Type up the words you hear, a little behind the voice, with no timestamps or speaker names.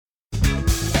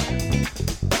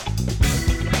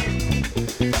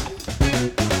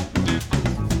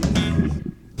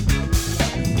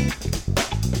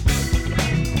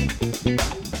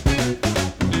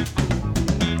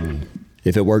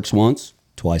If it works once,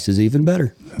 twice is even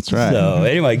better. That's right. So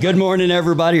anyway, good morning,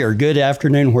 everybody, or good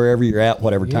afternoon, wherever you're at,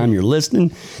 whatever time you're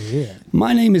listening. Yeah.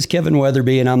 My name is Kevin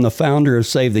Weatherby, and I'm the founder of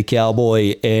Save the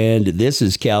Cowboy, and this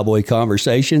is Cowboy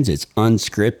Conversations. It's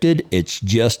unscripted. It's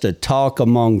just a talk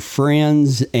among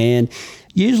friends, and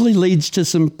usually leads to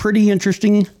some pretty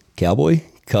interesting cowboy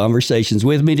conversations.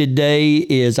 With me today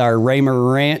is our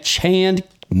Raymer Ranch hand,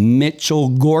 Mitchell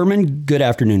Gorman. Good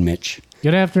afternoon, Mitch.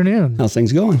 Good afternoon. How's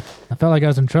things going? I felt like I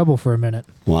was in trouble for a minute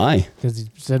Why? because you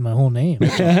said my whole name.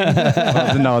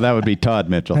 No, that would be Todd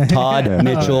Mitchell. Todd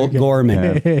Mitchell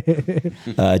Gorman.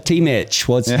 T. Mitch,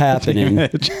 what's happening?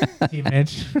 Hey,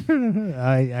 Mitch.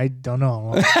 I don't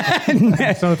know.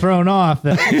 I'm so thrown off.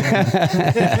 Well,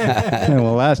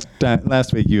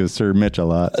 last week you was Sir Mitch a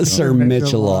lot. So. Sir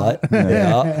Mitch a lot.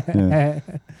 Yeah.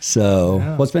 So,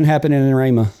 what's been happening in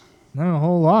Rayma? Not a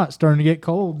whole lot. Starting to get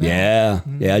cold now. Yeah.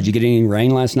 Yeah. Did you get any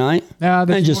rain last night? This And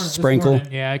just morning- this sprinkle?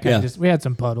 morning, yeah, I kind of we had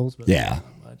some puddles. But Yeah.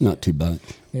 Not too bad.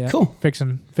 yeah. Cool.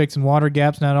 Fixing water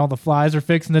gaps. Now all the flies are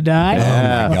fixing to die.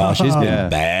 Oh my gosh, it's been Yeah.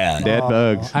 bad. Dead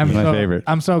bugs. I'm my so, favorite.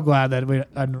 I'm so glad that we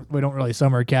don't really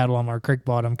summer cattle on our creek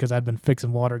bottom because I've been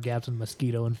fixing water gaps and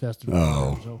mosquito infested.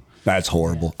 Oh. So, That's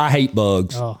horrible. I hate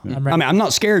bugs. I'm I ready. mean, I'm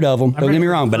not scared of them. Don't ready get me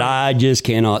for wrong, but the I just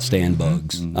cannot stand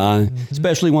bugs.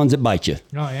 Especially ones that bite you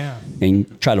Oh yeah.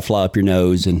 and try to fly up your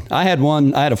nose. And I had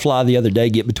a fly the other day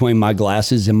get between my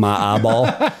glasses and my eyeball.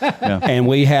 And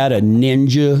we had a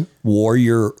ninja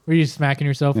warrior. Were you smacking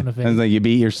yourself in the face? It's like you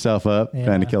beat yourself up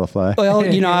trying to kill a fly. Well,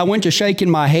 I went to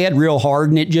shaking my head real hard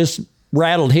and it just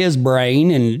rattled his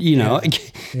brain, and Yeah.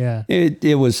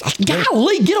 it was,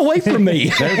 golly, get away from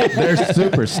me. They're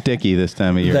super sticky this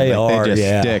time of year. They are, They just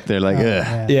yeah. stick. They're like,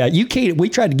 ugh. Yeah, you can't. We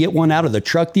tried to get one out of the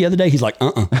truck the other day. He's like,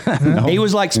 He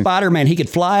was like Spider-Man. He could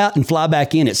fly out and fly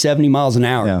back in at 70 miles an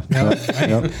hour.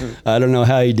 Yeah. I don't know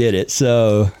how he did it.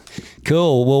 So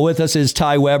cool. Well, with us is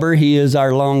Ty Weber. He is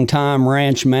our longtime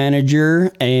ranch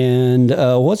manager. And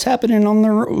what's happening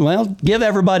give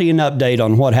everybody an update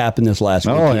on what happened this last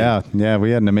weekend. Oh, yeah. Yeah,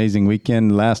 we had an amazing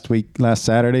weekend. Last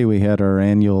Saturday, we had our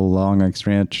annual Long X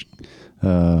Ranch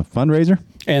fundraiser.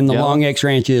 And the Long X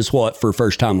Ranch is what for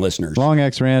first-time listeners? Long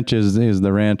X Ranch is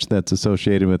the ranch that's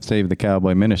associated with Save the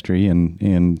Cowboy Ministry.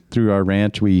 And through our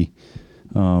ranch, it's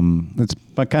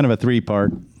kind of a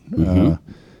three-part.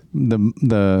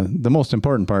 The most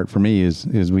important part for me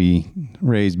is we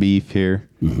raise beef here,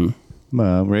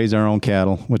 raise our own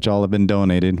cattle, which all have been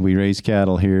donated. We raise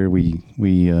cattle here. We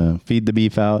feed the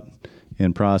beef out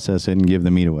and process it and give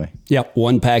the meat away. Yep,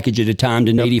 one package at a time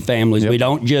to needy families. We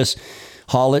don't just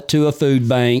haul it to a food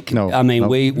bank. No, I mean,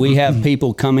 we have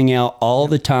people coming out all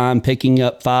the time, picking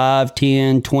up 5,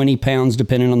 10, 20 pounds,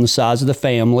 depending on the size of the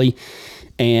family,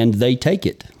 and they take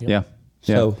it. Yeah.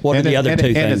 So what are the other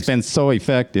two things? And it's been so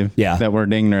effective that we're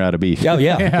dinging her out of beef. Oh,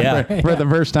 yeah. For the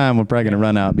first time, we're probably going to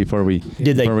run out before we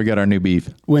get our new beef.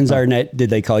 When's our net?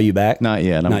 Did they call you back? Not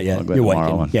yet. Not yet. I'll go You're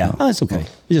tomorrow. waiting. Yeah. Oh, that's okay.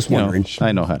 Just wondering.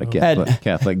 I know how to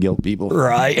Catholic guilt people.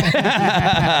 Right.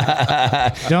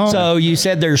 Don't. So you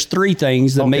said there's three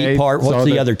things. The meat part. What's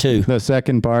the other two? The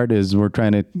second part is we're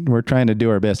trying to do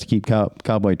our best to keep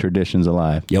cowboy traditions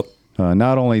alive. Yep.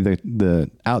 Not only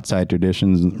the outside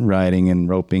traditions, riding and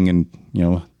roping and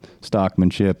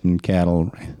stockmanship and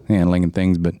cattle handling and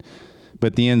things,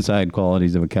 but the inside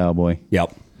qualities of a cowboy.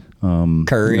 Yep.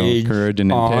 Courage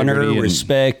and honor,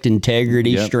 respect,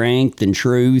 integrity, strength, and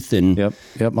truth, and yep,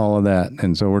 all of that.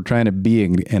 And so we're trying to be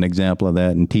an example of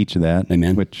that and teach that.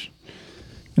 Amen. Which,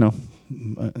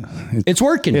 it's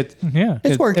working.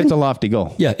 It's working. It's a lofty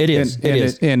goal. Yeah, it is.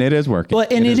 And it is working. Well,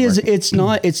 and it's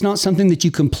not something that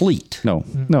you complete. No.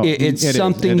 It's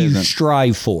something you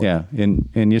strive for. Yeah,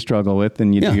 and you struggle with,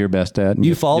 and you do your best at. And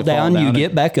you fall down, you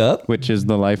get back up, which is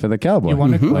the life of the cowboy. You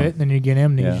want to quit, then you get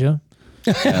amnesia.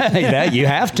 That you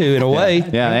have to in a way.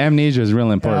 Yeah, amnesia is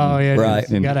real important. Oh yeah, right.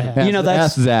 You gotta have.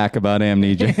 Ask Zach about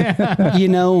amnesia.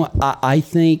 I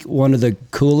think one of the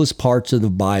coolest parts of the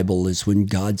Bible is when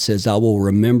God says, "I will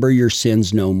remember your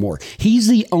sins no more." He's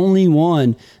the only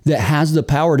one that has the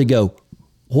power to go,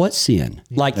 "What sin?"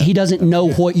 Like he doesn't know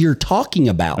what you're talking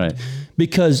about, Right.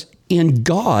 Because in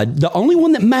God, the only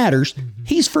one that matters,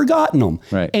 he's forgotten them.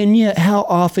 Right. And yet how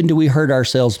often do we hurt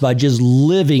ourselves by just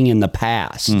living in the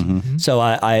past? So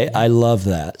I love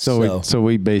that. So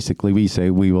we say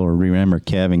we will remember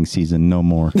calving season no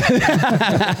more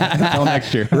until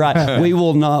next year. Right. We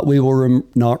will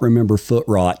not remember foot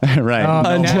rot. Right.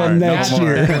 Until next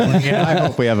year. I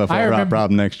hope we have a foot rot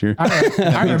problem next year.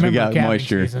 I remember we got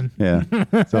moisture. Season. Yeah.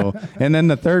 So, and then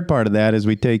the third part of that is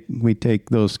we take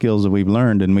those skills that we've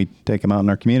learned and we take them out in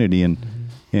our community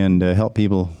and help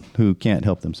people who can't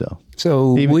help themselves.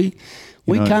 So we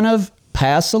kind of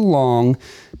pass along,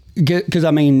 because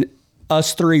I mean,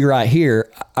 us three right here,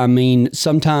 I mean,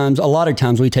 a lot of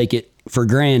times we take it for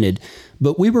granted,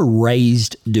 but we were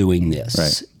raised doing this.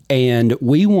 Right. And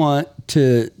we want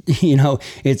to,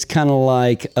 it's kind of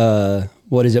like,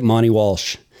 what is it, Monty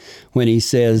Walsh? When he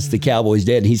says the cowboy's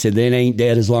dead, he said, they ain't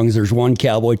dead as long as there's one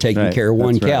cowboy taking Right. care of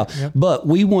one cow. Right. Yep. But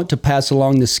we want to pass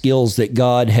along the skills that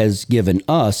God has given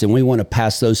us, and we want to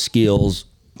pass those skills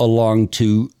along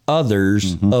to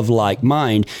others of like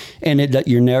mind. And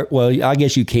you're never, well, I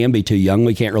guess you can be too young.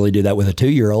 We can't really do that with a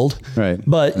 2-year-old. Right.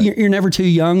 But you're never too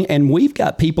young. And we've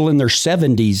got people in their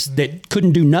 70s that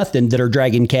couldn't do nothing that are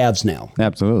dragging calves now.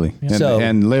 Absolutely. So-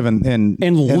 And living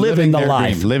living the their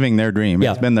life. dream, living their dream.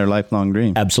 Yeah. It's been their lifelong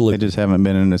dream. Absolutely. They just haven't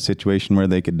been in a situation where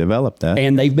they could develop that.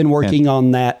 And they've been working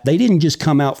on that. They didn't just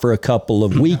come out for a couple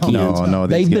of weekends. No,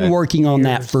 They've these been guys- working on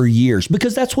that for years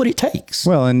because that's what it takes.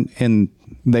 Well, and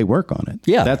they work on it.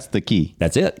 Yeah. That's the key.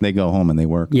 That's it. They go home and they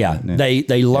work. Yeah, on it.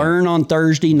 they learn on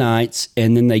Thursday nights,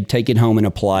 and then they take it home and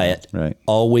apply it Right.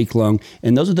 all week long.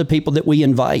 And those are the people that we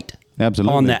invite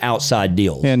Absolutely. on the outside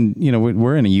deals. And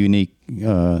we're in a unique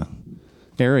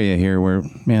area here where,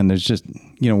 man, there's just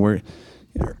we're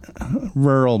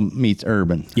rural meets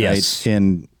urban. Yes.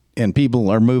 Right? And people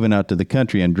are moving out to the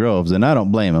country in droves, and I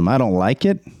don't blame them. I don't like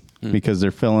it. Because they're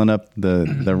filling up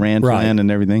the ranch Right. land and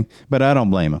everything, but I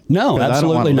don't blame them. No,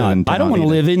 absolutely not. I don't want to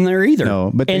live in there either. No,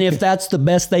 but and they if can- that's the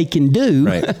best they can do,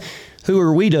 Right. who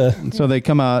are we to? So they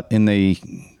come out and they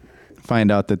find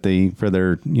out that for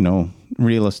their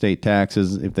real estate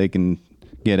taxes, if they can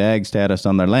get ag status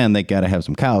on their land, they got to have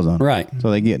some cows on it. Right.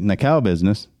 So they get in the cow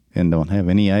business and don't have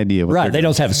any idea what Right, they're they doing.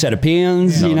 don't have a set of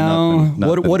pins. No,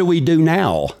 nothing. What do we do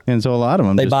now? And so a lot of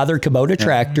them They just, buy their Kubota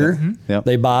tractor. Yep.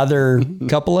 They buy their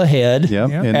couple of head. Yep.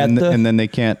 Yep. And then they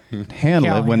can't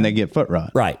handle Cow it when hand. they get foot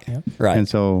rot. Right, Yep. right. And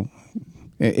so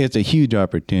it's a huge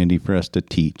opportunity for us to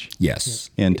teach Yes.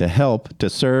 and to help, to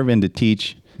serve and to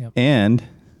teach, Yep. and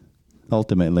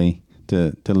ultimately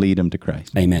to lead them to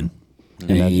Christ. Amen.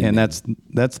 And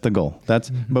that's the goal.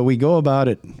 But we go about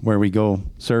it where we go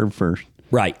serve first.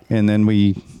 Right. And then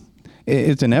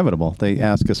it's inevitable. They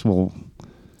ask us, well,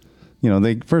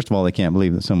 they first of all, they can't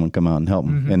believe that someone come out and help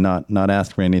them and not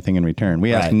ask for anything in return.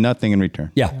 We ask Right. nothing in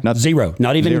return. Yeah. Nothing. Zero.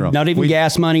 Not even Zero.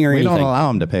 gas money or We anything. don't allow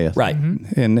them to pay us. Right.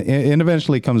 And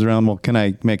eventually it comes around, well, can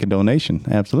I make a donation?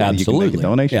 Absolutely. You can make Absolutely. a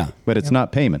donation. Yeah. But it's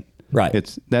not payment. Right.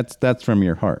 That's from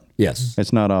your heart. Yes.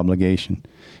 It's not obligation.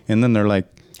 And then they're like,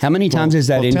 How many times is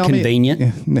that well, tell me-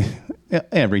 inconvenient?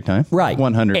 Every time. Right.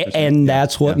 100%. And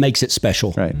that's what makes it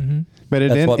special. Right. But it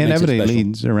That's what makes it inevitably special.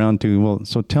 leads around to, well,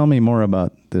 so tell me more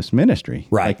about this ministry.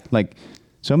 Right. Like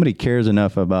somebody cares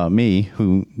enough about me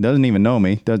who doesn't even know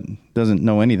me, doesn't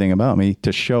know anything about me,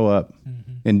 to show up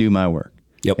and do my work.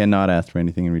 Yep. And not ask for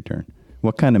anything in return.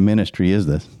 What kind of ministry is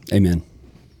this? Amen.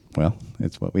 Well,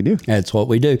 it's what we do. That's what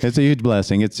we do. It's a huge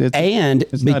blessing. It's And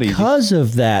not easy. because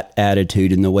of that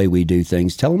attitude and the way we do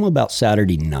things, tell them about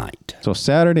Saturday night. So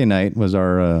Saturday night was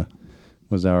our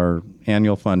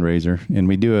annual fundraiser, and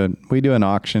we do an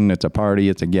auction. It's a party.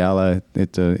 It's a gala.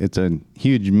 It's a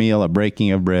huge meal, a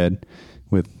breaking of bread,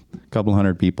 with a couple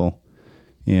hundred people.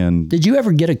 And Did you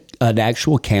ever get an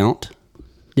actual count?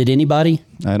 Did anybody?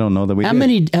 I don't know that we How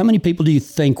did. many people do you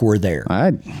think were there?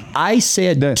 I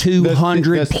said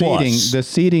 200 the plus. the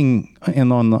seating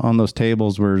on those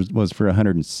tables was for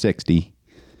 160,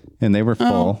 and they were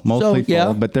full, mostly yeah.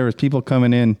 full. But there was people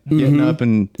coming in, getting up,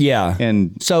 and Yeah.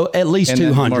 and So at least and then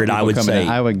more 200, I people would coming say. in.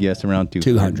 I would guess around 200.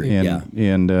 200, yeah.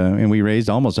 And we raised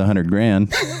almost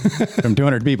 $100,000 from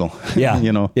 200 people. Yeah,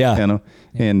 yeah.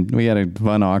 And we had a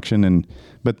fun auction,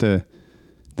 but the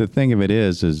thing of it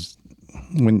is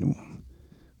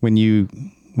when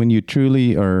you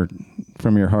truly are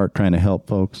from your heart trying to help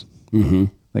folks,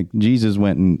 like Jesus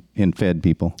went and fed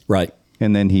people, Right.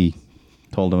 and then he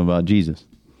told them about Jesus.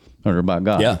 Or about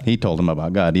God. Yeah. He told them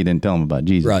about God. He didn't tell them about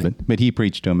Jesus. Right. But he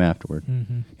preached to them afterward.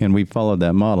 And we followed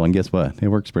that model. And guess what? It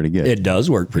works pretty good. It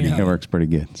does work pretty It good. works pretty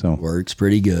good. So, Works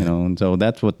pretty good. and so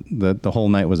that's what the whole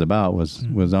night was about,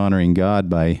 was honoring God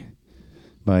by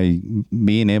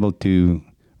being able to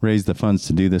raise the funds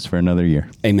to do this for another year.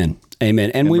 Amen.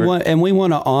 Amen. And we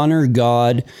want to honor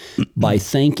God by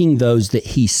thanking those that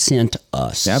He sent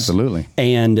us. Absolutely.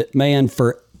 And man,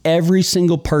 for every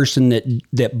single person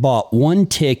that bought one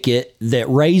ticket, that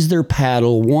raised their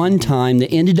paddle one time, that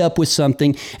ended up with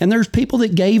something, and there's people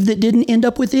that gave that didn't end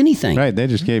up with anything. Right. They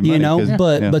just gave money. You know, 'cause-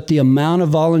 but the amount of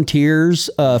volunteers,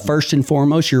 first and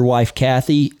foremost, your wife,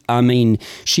 Kathy, I mean,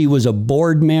 she was a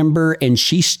board member and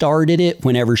she started it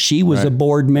whenever she was a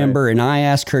board member. And I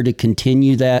asked her to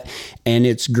continue that, and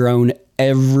it's grown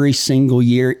every single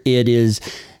year. It is,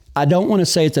 I don't want to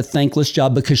say it's a thankless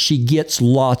job because she gets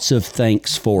lots of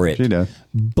thanks for it. She does.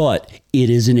 But it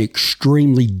is an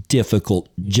extremely difficult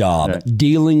job, Right.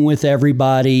 dealing with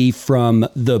everybody from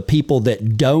the people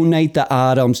that donate the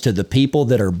items to the people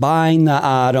that are buying the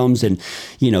items. And,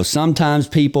 sometimes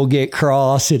people get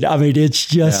cross. And I mean, it's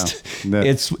just, Yeah.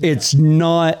 it's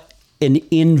not an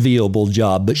enviable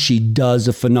job, but she does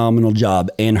a phenomenal job.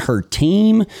 And her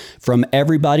team, from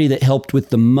everybody that helped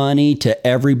with the money to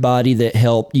everybody that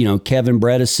helped, Kevin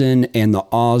Bredesen and the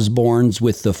Osbornes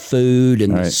with the food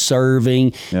and the Right.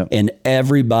 serving, Yep. and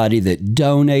everybody that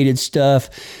donated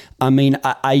stuff. I mean,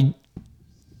 I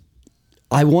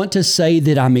want to say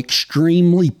that I'm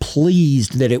extremely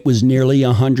pleased that it was nearly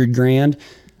 $100,000.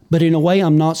 But in a way,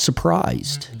 I'm not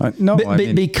surprised. No, I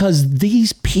mean- because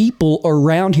these people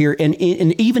around here, and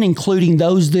even including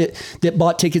those that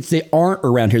bought tickets that aren't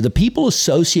around here, the people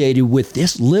associated with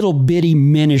this little bitty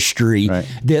ministry Right.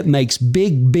 that makes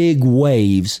big, big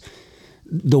waves,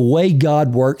 the way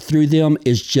God worked through them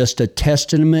is just a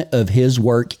testament of His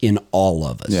work in all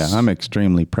of us. Yeah, I'm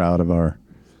extremely proud of our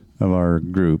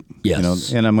group.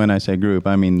 Yes. And when I say group,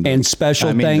 I mean And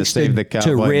special thanks Save the to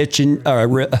Cowboy. Rich and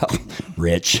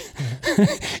Rich,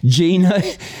 Gina,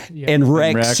 and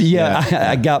Rex. Rex, Yeah,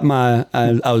 yeah. I got my.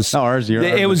 I was. Ours, yours.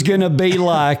 It was gonna be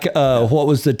like what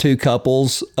was the two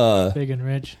couples? Big and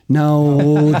rich.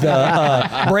 No,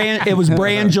 the Brand. It was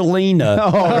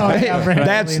Brangelina. Brangelina.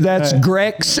 That's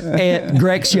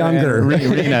Grex Younger.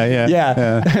 Rena,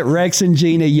 Yeah. Rex and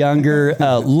Gina Younger.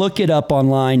 Look it up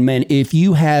online, man. If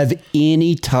you have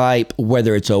any type,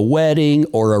 whether it's a wedding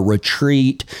or a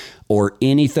retreat or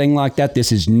anything like that,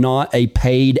 this is not a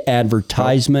paid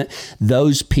advertisement.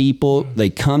 Those people, they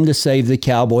come to Save the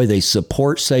Cowboy. They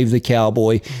support Save the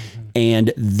Cowboy.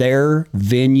 And their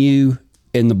venue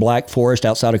in the Black Forest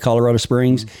outside of Colorado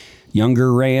Springs,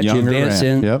 Younger Ranch events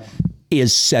Ranch, yep.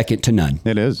 is second to none.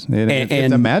 It is. It's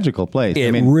And a magical place.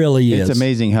 it really is. It's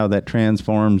amazing how that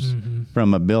transforms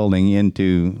from a building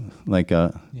into like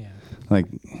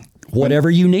Whatever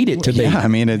you need it to be. Yeah, I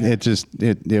mean, it just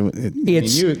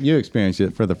It's- you experienced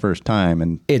it for the first time,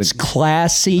 and It's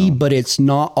classy, but it's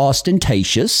not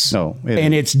ostentatious. No,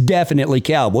 and it's definitely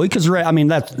cowboy because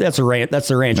that's a ranch. That's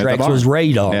the ranch That's a Rex barn. was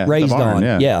raised on. Yeah, raised the barn,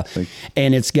 on. yeah.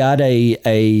 And it's got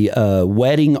a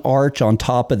wedding arch on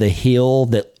top of the hill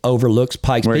that overlooks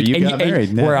Pikes Where Peak. you got married,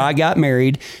 yeah. Where I got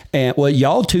married, and well,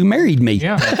 y'all two married me.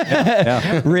 Yeah.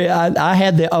 I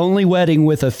had the only wedding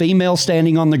with a female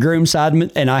standing on the groom's side,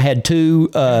 and I had two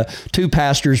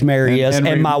pastors marry us,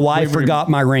 and my wife forgot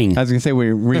my ring. I was gonna say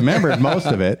we remembered most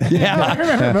of it.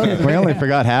 Yeah. We only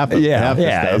forgot half the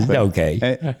stuff. But,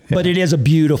 okay. But it is a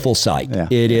beautiful sight. Yeah.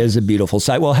 It is a beautiful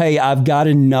sight. Well, hey, I've got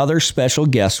another special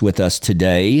guest with us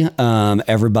today.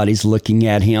 Everybody's looking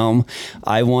at him.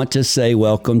 I want to say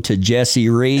welcome to Jesse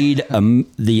Reed,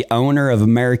 the owner of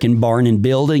American Barn and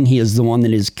Building. He is the one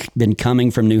that has been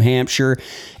coming from New Hampshire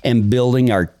and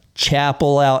building our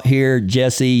chapel out here.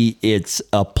 Jesse, it's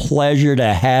a pleasure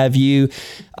to have you.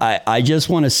 I just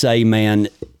want to say, man,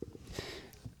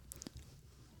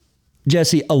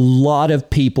 Jesse, a lot of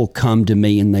people come to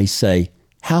me and they say,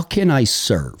 how can I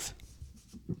serve?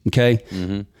 Okay.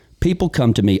 Mm-hmm. People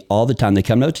come to me all the time. They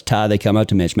come up to Ty. They come up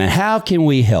to Mitch. Man, how can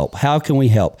we help? How can we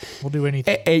help? We'll do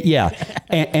anything. Yeah.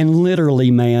 and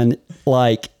literally, man,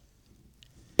 like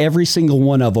every single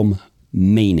one of them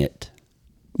mean it.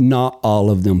 Not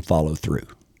all of them follow through.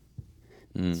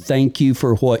 Thank you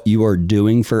for what you are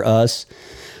doing for us.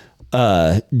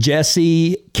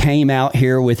 Jesse came out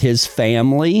here with his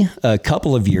family a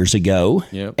couple of years ago,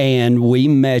 and we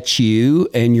met you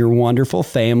and your wonderful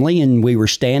family, and we were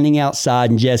standing outside,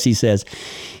 and Jesse says,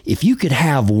 if you could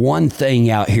have one thing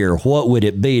out here, what would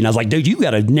it be? And I was like, dude, you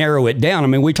got to narrow it down. I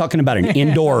mean, we talking about an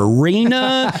indoor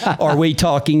arena? Are we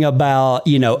talking about,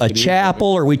 a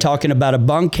chapel? Are we talking about a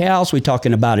bunkhouse? Are we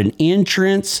talking about an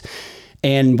entrance?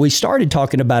 And we started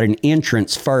talking about an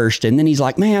entrance first. And then he's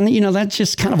like, man, that's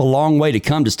just kind of a long way to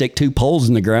come to stick two poles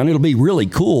in the ground. It'll be really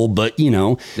cool, but,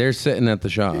 They're sitting at the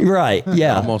shop. Right,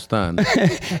 yeah. Almost done.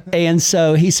 And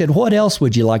so he said, what else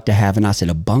would you like to have? And I said,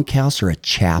 a bunkhouse or a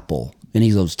chapel? And he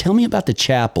goes, tell me about the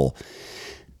chapel.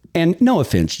 And no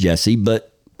offense, Jesse, but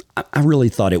I really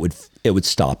thought it would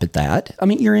stop at that. I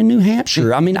mean, you're in New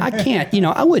Hampshire. I mean, I can't,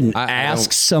 I wouldn't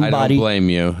ask somebody. I don't blame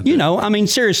you.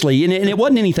 Seriously, and it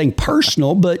wasn't anything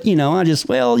personal, but, I just,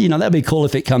 that'd be cool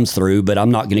if it comes through, but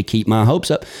I'm not going to keep my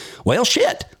hopes up. Well,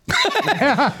 shit.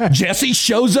 Jesse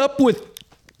shows up with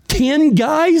 10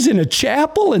 guys in a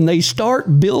chapel and they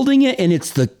start building it, and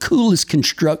it's the coolest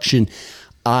construction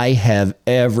I have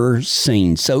ever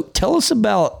seen. So tell us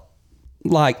about,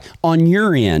 like, on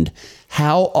your end,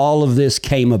 how all of this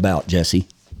came about, Jesse.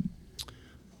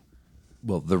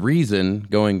 Well, the reason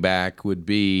going back would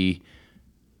be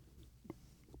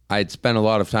I'd spent a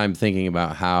lot of time thinking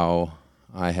about how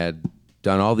I had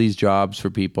done all these jobs for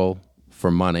people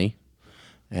for money,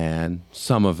 and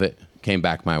some of it came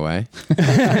back my way.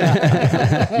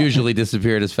 Usually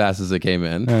disappeared as fast as it came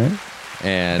in. Right.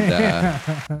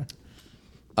 And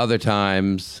other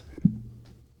times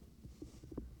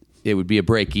it would be a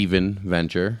break-even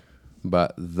venture,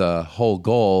 but the whole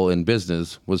goal in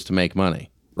business was to make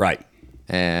money. Right.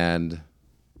 And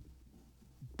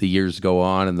the years go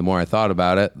on, and the more I thought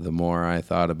about it, the more I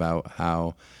thought about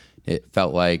how it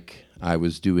felt like I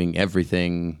was doing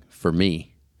everything for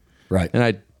me. Right. And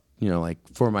I, like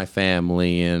for my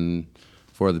family and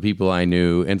for the people I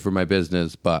knew and for my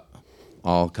business, but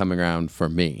all coming around for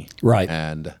me. Right.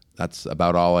 And that's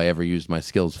about all I ever used my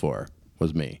skills for,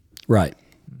 was me. Right.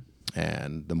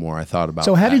 And the more I thought about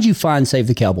So how that, did you find Save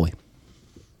the Cowboy?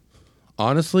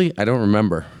 honestly, I don't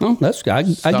remember. Oh, that's I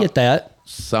get that.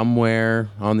 Somewhere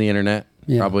on the internet,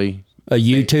 probably A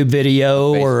YouTube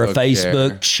video or a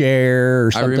Facebook Facebook share or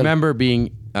I something. remember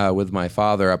being with my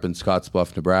father up in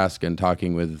Scottsbluff, Nebraska, and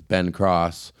talking with Ben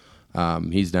Cross.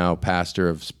 He's now pastor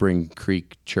of Spring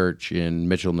Creek Church in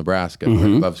Mitchell, Nebraska,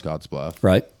 right above Scottsbluff.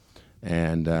 Right.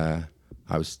 And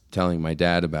I was telling my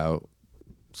dad about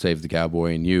Save the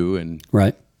Cowboy and you, and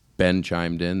Right. Ben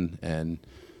chimed in and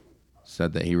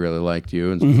said that he really liked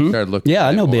you, and so we started looking. Yeah, at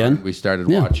I it know more. Ben. We started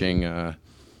Yeah. watching.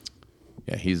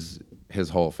 His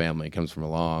whole family comes from a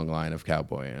long line of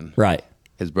cowboy, and Right.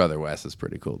 his brother Wes is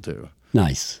pretty cool too.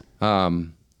 Nice.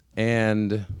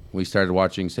 And we started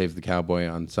watching Save the Cowboy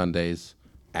on Sundays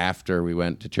after we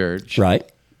went to church. Right.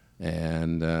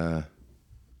 And Now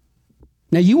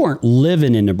you weren't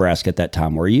living in Nebraska at that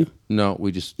time, were you? no,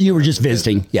 we just You were just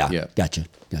visiting. Yeah. Yeah. Gotcha.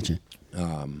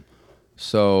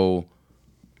 So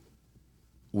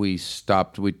we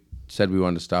stopped. We said we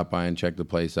wanted to stop by and check the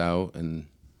place out, and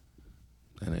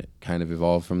it kind of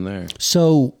evolved from there.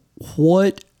 So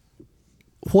what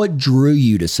drew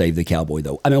you to Save the Cowboy,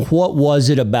 though? I mean, what was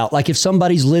it about? Like, if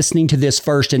somebody's listening to this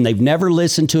first and they've never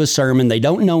listened to a sermon, they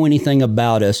don't know anything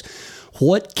about us,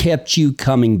 what kept you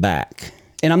coming back?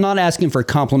 And I'm not asking for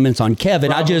compliments on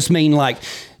Kevin. I just mean, like,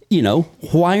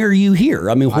 why are you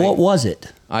here? I mean, what was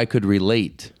it? I could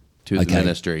relate to the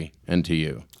ministry and to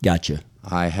you. Gotcha.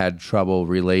 I had trouble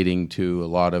relating to a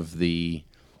lot of the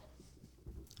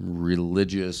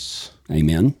religious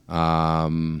Amen.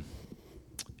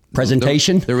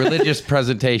 Presentation? the religious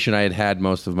presentation I had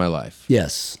most of my life.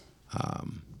 Yes.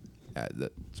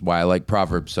 That's why I like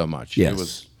Proverbs so much.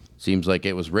 Yes. Seems like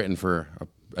it was written for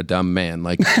a dumb man.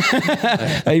 Like,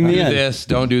 Amen. do this,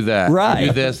 don't do that. Right.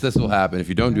 Do this will happen. If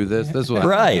you don't do this will happen.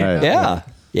 Right. Yeah.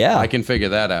 Yeah. I can figure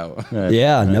that out.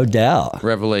 Yeah, no doubt.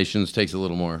 Revelations takes a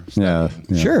little more Yeah.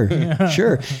 studying. Sure.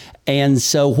 Sure. And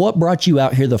so what brought you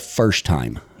out here the first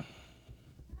time?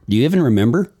 Do you even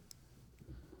remember?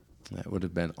 That would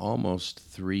have been almost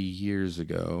 3 years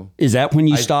ago. Is that when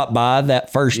you stopped by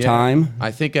that first time?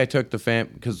 I think I took the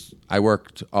because I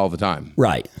worked all the time.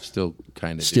 Right. Still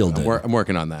kind of Still do. I'm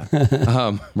working on that.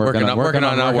 Working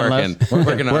on not working.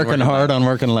 Working hard on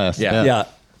working less. Yeah.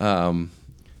 Yeah.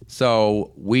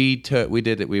 So we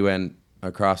did it. We went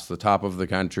across the top of the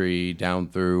country, down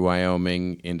through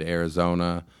Wyoming into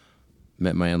Arizona,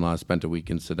 met my in-laws, spent a week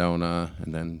in Sedona,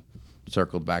 and then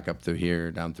circled back up through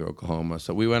here, down through Oklahoma.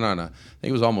 So we went on I think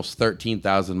it was almost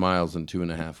 13,000 miles in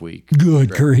 2.5 weeks.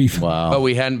 Good grief. Wow. But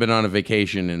we hadn't been on a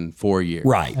vacation in 4 years.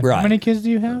 Right, How right. many kids do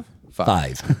you have?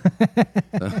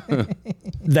 5.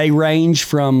 They range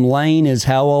from Lane is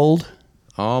how old?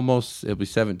 It'll be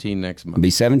 17 next month. Be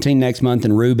 17 next month,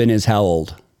 and Ruben is how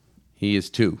old? He is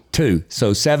 2. 2.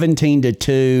 So 17 to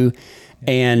 2.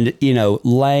 And,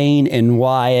 Lane and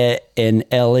Wyatt and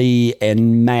Ellie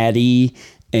and Maddie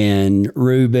and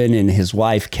Ruben and his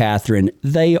wife, Catherine,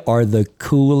 they are the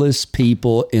coolest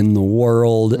people in the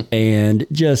world and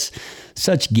just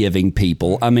such giving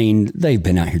people. I mean, they've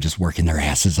been out here just working their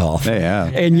asses off. They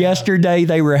have. And yesterday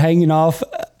they were hanging off.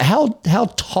 How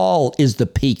tall is the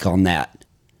peak on that?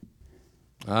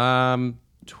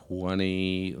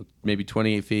 20, maybe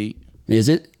 28 feet. Is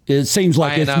it? It seems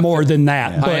like High it's enough more to- than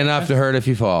that. High but- enough to hurt if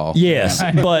you fall. Yes,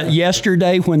 but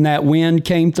yesterday when that wind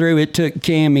came through, it took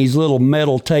Cammie's little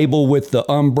metal table with the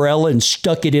umbrella and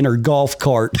stuck it in her golf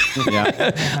cart.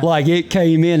 Yeah. Like it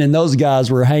came in, and those guys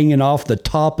were hanging off the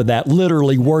top of that,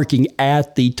 literally working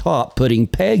at the top, putting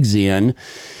pegs in.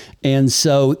 And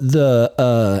so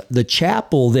the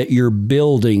chapel that you're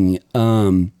building,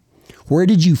 where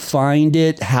did you find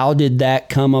it? How did that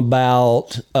come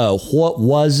about? What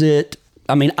was it?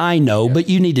 I mean, I know, but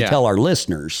you need to tell our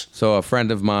listeners. So a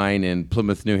friend of mine in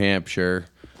Plymouth, New Hampshire,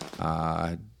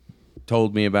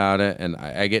 told me about it, and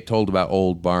I get told about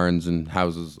old barns and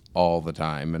houses all the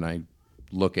time, and I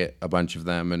look at a bunch of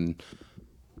them, and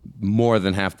more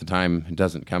than half the time it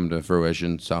doesn't come to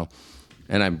fruition. So,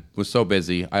 and I was so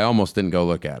busy, I almost didn't go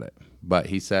look at it. But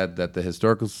he said that the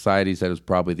Historical Society said it was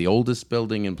probably the oldest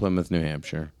building in Plymouth, New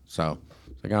Hampshire. So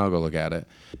it's like, I'll go look at it.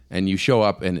 And you show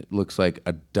up, and it looks like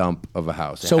a dump of a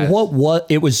house. So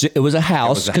it was a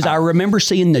house, because I remember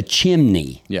seeing the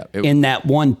chimney in that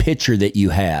one picture that you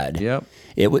had. Yep.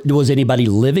 Was anybody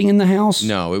living in the house?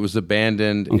 No, it was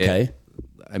abandoned. Okay.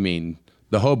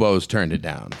 The hobos turned it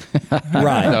down.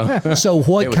 Right. So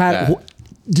what kind of,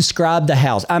 describe the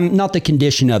house. I'm not the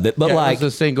condition of it, but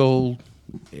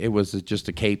it was just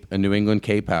a New England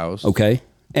Cape house. Okay.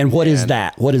 And what is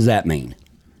that? What does that mean?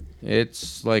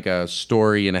 It's like a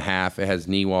story and a half. It has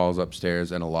knee walls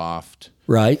upstairs and a loft.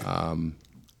 Right. Kind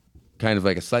of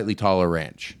like a slightly taller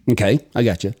ranch. Okay, I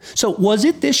got you. So was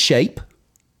it this shape?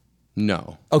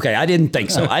 No. Okay, I didn't think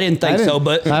so.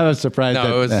 But I was surprised.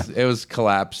 No, it was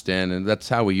collapsed in, and that's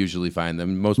how we usually find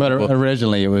them. But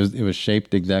originally, it was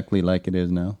shaped exactly like it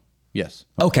is now. Yes.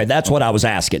 Okay, that's what I was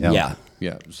asking. Yeah.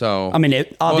 Yeah. So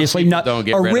it obviously not don't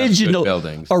get original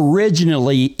buildings.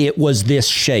 Originally, it was this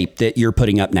shape that you're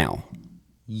putting up now.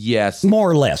 Yes, more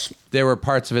or less. There were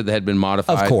parts of it that had been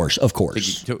modified. Of course.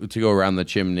 To go around the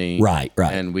chimney. Right.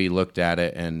 And we looked at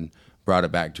it and brought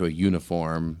it back to a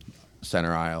uniform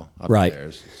center aisle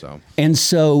upstairs. Right.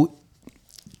 So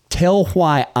tell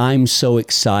why I'm so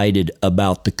excited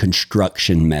about the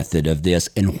construction method of this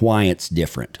and why it's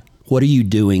different. What are you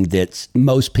doing that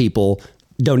most people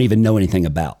don't even know anything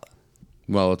about?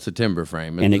 Well, it's a timber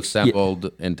frame. It's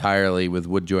assembled entirely with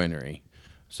wood joinery.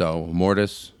 So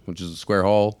mortise, which is a square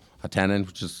hole, a tenon,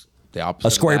 which is the opposite.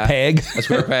 A square peg. A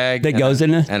square peg. that goes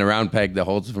in it. And a round peg that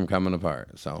holds it from coming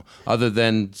apart. So other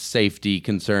than safety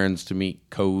concerns to meet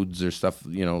codes or stuff,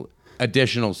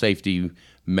 additional safety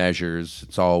measures,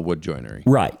 it's all wood joinery.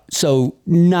 Right. So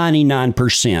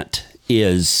 99%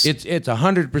 is... It's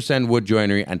 100% wood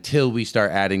joinery until we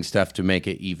start adding stuff to make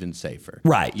it even safer.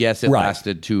 Right. Yes, it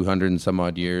lasted 200 and some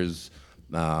odd years.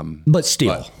 But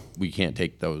still. But we can't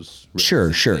take those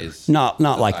risks. Sure. Not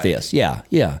like this. Yeah.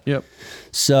 Yep.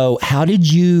 So how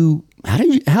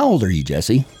old are you,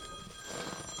 Jesse?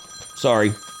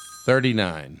 Sorry.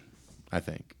 39, I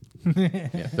think.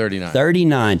 Yeah, 39.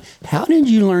 39. How did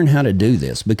you learn how to do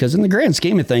this? Because in the grand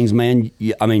scheme of things, man,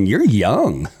 you're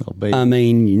young.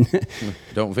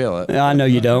 Don't feel it. I know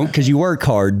you don't because you work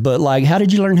hard. But how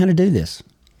did you learn how to do this?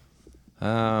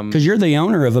 Because you're the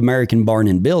owner of American Barn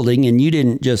and Building, and you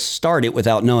didn't just start it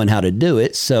without knowing how to do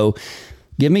it. So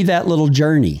give me that little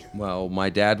journey. Well, my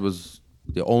dad was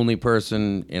the only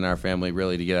person in our family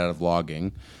really to get out of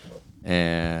logging,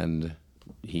 and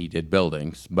he did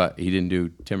buildings, but he didn't do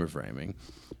timber framing.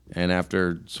 And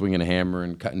after swinging a hammer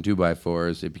and cutting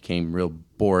 2x4s, it became real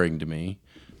boring to me.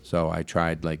 So I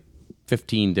tried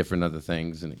 15 different other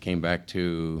things, and it came back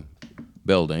to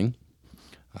building.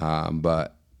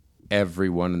 But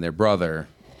everyone and their brother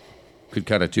could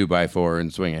cut a 2x4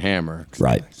 and swing a hammer.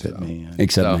 Right. Except me.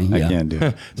 Yeah. I can't do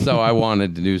it. So I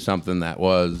wanted to do something that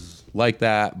was like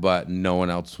that, but no one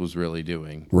else was really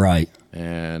doing. Right.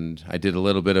 And I did a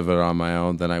little bit of it on my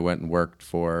own. Then I went and worked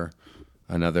for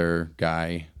another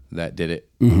guy that did it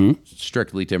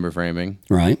strictly timber framing.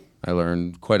 Right. I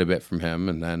learned quite a bit from him,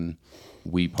 and then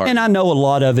we parted. And I know a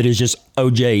lot of it is just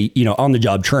OJ, on the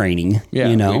job training.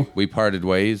 Yeah, we parted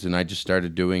ways, and I just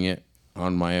started doing it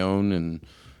on my own. And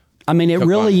it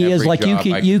really is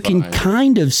you can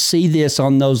kind of see this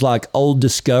on those old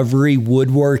Discovery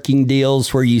woodworking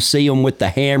deals where you see them with the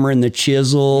hammer and the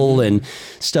chisel and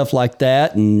stuff like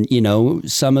that. And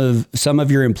some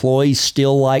of your employees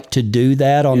still like to do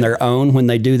that on their own when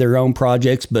they do their own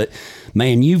projects. But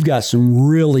man, you've got some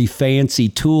really fancy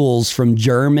tools from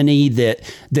Germany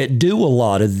that do a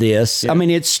lot of this. Yeah.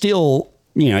 It's still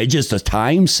it's just a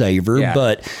time saver,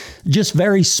 but just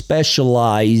very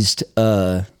specialized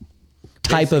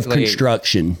type of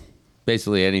construction.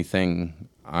 Basically anything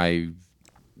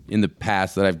in the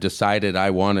past that I've decided I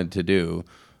wanted to do,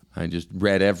 I just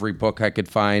read every book I could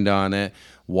find on it,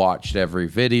 watched every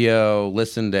video,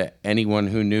 listened to anyone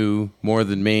who knew more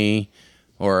than me,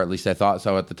 or at least I thought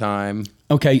so at the time.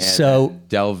 Okay, so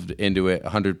delved into it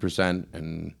 100%.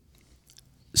 And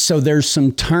so there's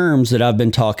some terms that I've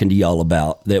been talking to y'all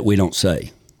about that we don't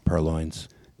say. Purloins.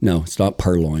 No, it's not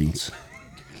purloins.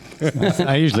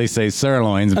 I usually say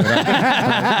sirloins, but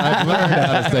I've learned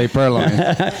how to say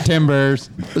purloins.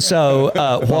 Timbers. So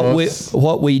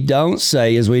what we don't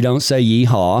say is we don't say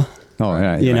yeehaw. Oh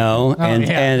yeah.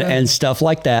 And stuff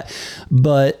like that.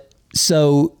 But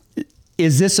so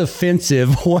is this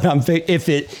offensive? What I'm if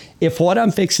if what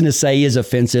I'm fixing to say is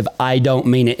offensive, I don't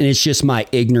mean it. And it's just my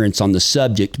ignorance on the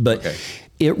subject. But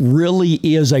it really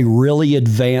is a really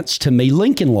advanced, to me,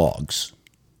 Lincoln Logs.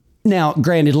 Now,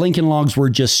 granted, Lincoln Logs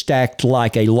were just stacked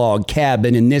like a log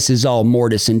cabin, and this is all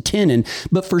mortise and tenon.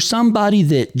 But for somebody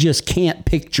that just can't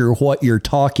picture what you're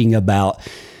talking about,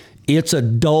 it's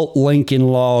adult Lincoln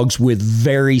Logs with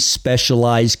very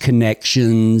specialized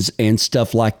connections and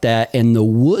stuff like that. And the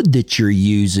wood that you're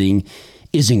using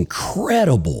is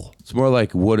incredible. It's more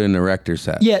like wooden erector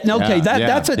set. Yeah, okay,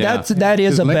 that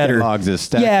is a better. Logs is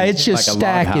stacked. Yeah, it's just like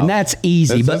stacked, and that's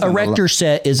easy. But erector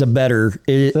set is a better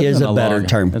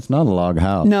term. It's not a log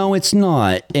house. No, it's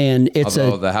not, and it's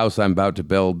Although the house I'm about to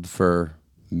build for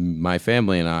my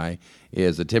family and I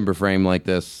is a timber frame like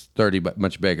this, 30 but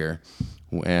much bigger,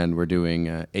 and we're doing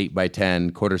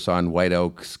 8x10 quarter sawn white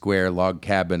oak square log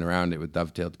cabin around it with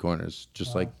dovetailed corners,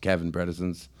 just like Kevin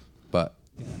Bredeson's, but.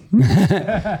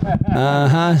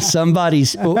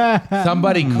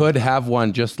 Somebody could have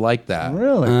one just like that.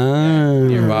 Really?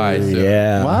 Nearby. So.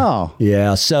 Yeah. Wow.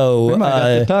 Yeah. So We might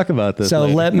have to talk about this. So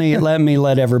later. let me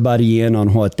let everybody in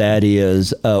on what that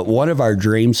is. One of our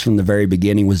dreams from the very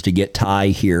beginning was to get Ty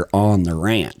here on the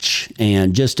ranch,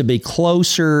 and just to be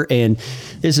closer. And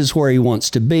this is where he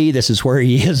wants to be. This is where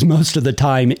he is most of the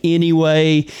time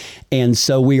anyway. And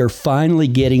so we are finally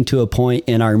getting to a point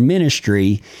in our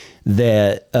ministry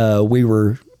that we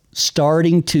were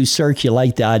starting to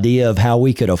circulate the idea of how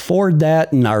we could afford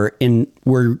that, and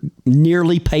we're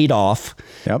nearly paid off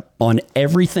on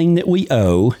everything that we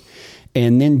owe.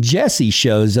 And then Jesse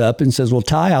shows up and says, well,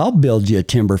 Ty, I'll build you a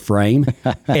timber frame.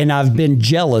 And I've been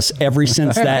jealous ever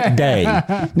since that day.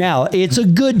 Now, it's a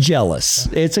good jealous.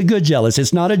 It's a good jealous.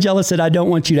 It's not a jealous that I don't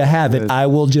want you to have it. I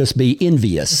will just be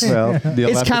envious. Well,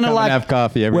 it's kind of like have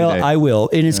coffee every day. Well, I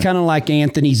will. And it's kind of like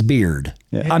Anthony's beard.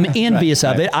 Yeah. I'm envious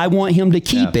of it. I want him to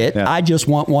keep it. Yeah. I just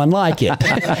want one like it.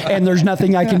 And there's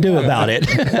nothing I can do about it.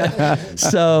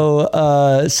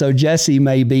 So Jesse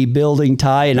may be building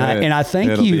Ty, and I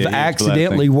think you've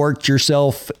accidentally worked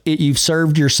yourself. You've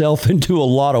served yourself into a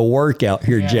lot of work out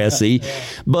here, Jesse. Yeah.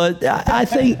 But I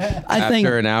think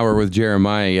after an hour with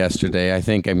Jeremiah yesterday, I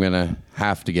think I'm gonna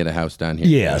have to get a house down here.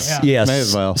 Yes. May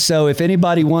as well. So if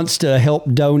anybody wants to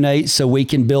help donate so we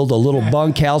can build a little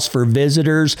bunkhouse for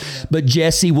visitors, but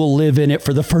Jesse will live in it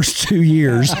for the first 2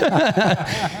 years.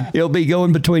 He'll be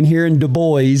going between here and Du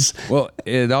Bois. Well,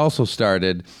 it also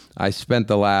started, I spent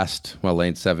the last,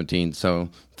 late 17, so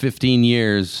 15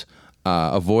 years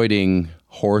avoiding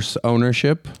horse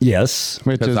ownership. Yes.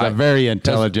 Which is a very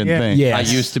intelligent thing. Yes. I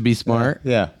used to be smart.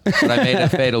 But I made a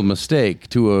fatal mistake.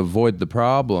 To avoid the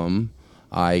problem,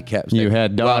 I kept saying, you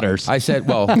had daughters. I said, the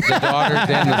daughters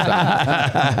and the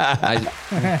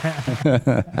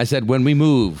son. I said, when we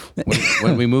move,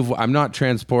 I'm not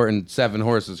transporting 7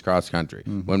 horses cross country.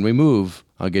 Mm-hmm. When we move,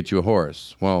 I'll get you a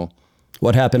horse. Well,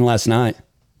 what happened last night?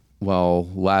 Well,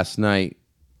 last night,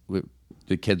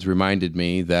 the kids reminded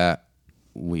me that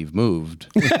we've moved.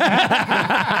 They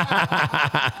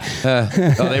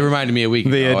reminded me a week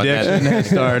ago. The addiction has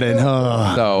started.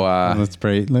 So let's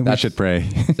pray. We should pray.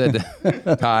 Said,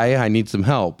 Ty, I need some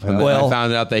help. And then I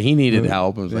found out that he needed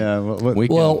help. I was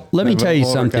like, let me tell you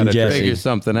something, Jesse. Figure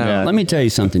something out. Yeah. Let me tell you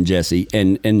something, Jesse.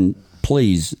 And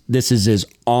please, this is as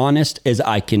honest as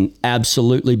I can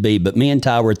absolutely be. But me and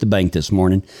Ty were at the bank this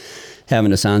morning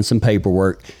having to sign some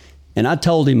paperwork. And I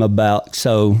told him just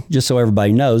so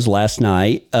everybody knows, last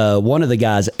night, one of the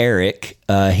guys, Eric,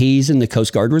 he's in the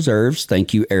Coast Guard Reserves.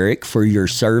 Thank you, Eric, for your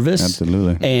service.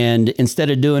 Absolutely. And instead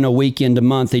of doing a weekend a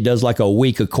month, he does like a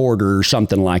week a quarter or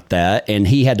something like that. And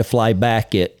he had to fly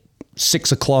back at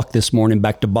 6 o'clock this morning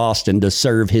back to Boston to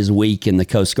serve his week in the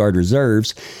Coast Guard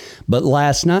Reserves. But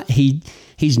last night,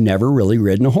 he's never really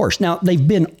ridden a horse. Now, they've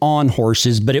been on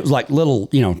horses, but it was like little,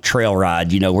 trail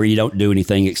ride, where you don't do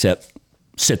anything except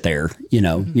sit there, you're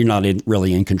not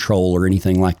really in control or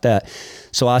anything like that.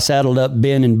 So I saddled up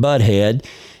Ben and Butthead,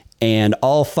 and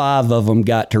all 5 of them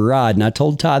got to ride. And I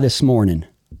told Ty this morning,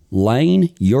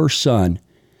 Lane, your son,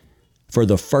 for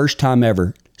the first time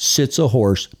ever, sits a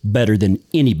horse better than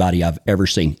anybody I've ever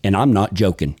seen. And I'm not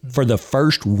joking. For the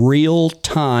first real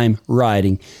time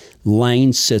riding,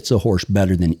 Lane sits a horse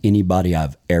better than anybody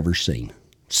I've ever seen.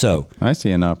 So I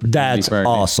see an opportunity that's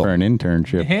awesome for an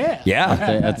internship.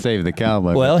 Yeah. I'd save the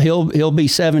Cowboy. Well, he'll be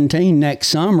 17 next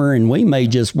summer, and we may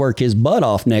just work his butt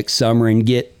off next summer and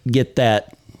get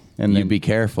that. And you be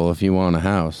careful if you want a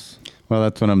house. Well,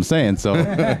 that's what I'm saying. So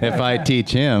if I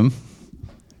teach him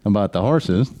about the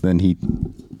horses, then he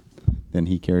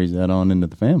carries that on into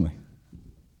the family.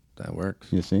 That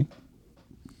works. You see?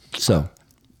 So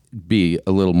be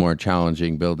a little more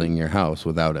challenging building your house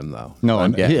without him, though. No,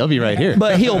 he'll be right here.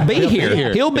 But he'll be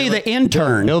here. He'll be the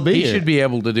intern. He'll be He here. should be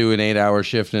able to do an 8-hour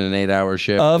shift and an 8-hour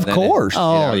shift. Of course.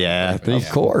 Oh, yeah. Of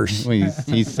course. Well,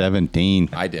 he's 17.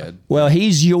 I did. Well,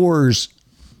 he's yours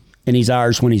and he's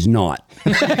ours when he's not.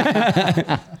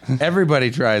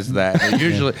 Everybody tries that. And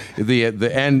usually,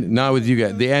 the end, not with you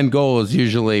guys, the end goal is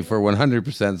usually for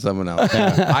 100% someone else.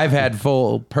 I've had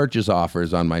full purchase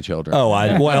offers on my children. Oh,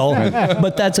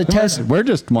 but that's a test. We're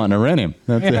just wanting to rent him.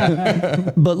 That's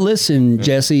it. But listen,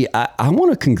 Jesse, I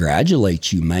want to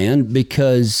congratulate you, man,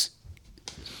 because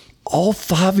all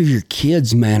 5 of your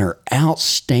kids, man, are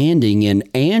outstanding. And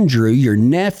Andrew, your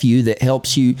nephew, that's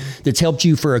helped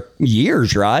you for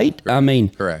years, right? I mean,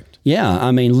 Correct. Yeah, I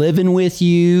mean, living with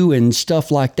you and stuff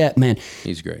like that, man.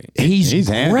 He's great. He's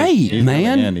handy. great, He's man.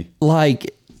 really handy.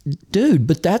 Like, dude,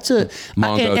 but that's a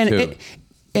Mongo, too.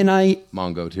 And I,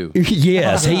 Mongo, too.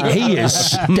 yes, he is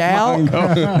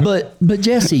stout. But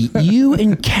Jesse, you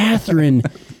and Catherine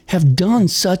have done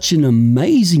such an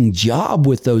amazing job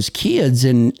with those kids,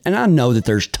 and I know that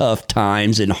there's tough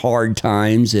times and hard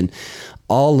times and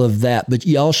all of that, but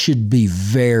y'all should be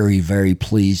very, very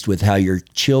pleased with how your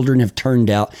children have turned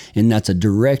out, and that's a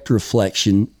direct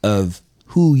reflection of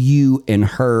who you and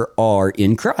her are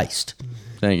in Christ.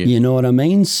 Thank you. You know what I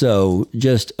mean? So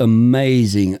just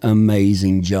amazing,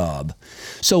 amazing job.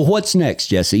 So what's next,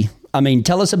 Jesse? I mean,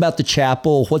 tell us about the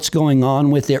chapel. What's going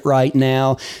on with it right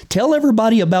now? Tell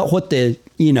everybody about what give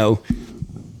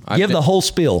the whole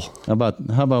spill. How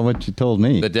about what you told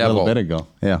me The devil. a little bit ago?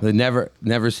 Yeah. They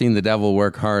never seen the devil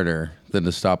work harder than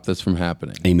to stop this from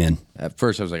happening. Amen. At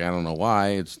first, I was like, I don't know why.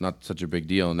 It's not such a big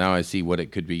deal. Now I see what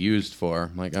it could be used for.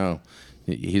 I'm like, oh,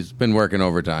 he's been working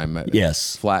overtime.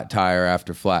 Yes. Flat tire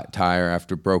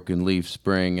after broken leaf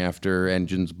spring, after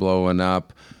engines blowing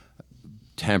up,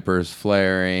 tempers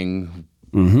flaring,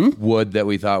 wood that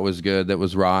we thought was good that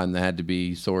was rotten that had to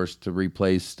be sourced to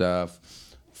replace stuff.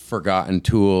 Forgotten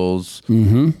tools,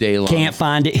 day-long. Can't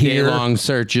find it here. Day-long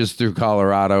searches through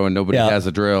Colorado, and nobody has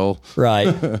a drill. Right.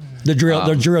 The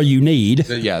drill you need.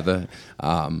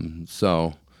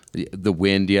 So the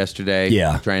wind yesterday.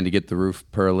 Yeah. Trying to get the roof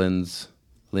purlins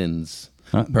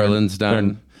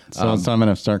done. So I'm going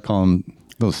to start calling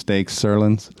those steaks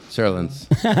sirloins. Sirloins.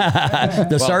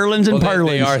 The sirloins and purlins.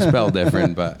 They are spelled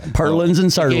different, but Purlins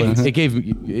and sirloins. It gave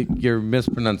your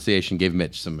mispronunciation gave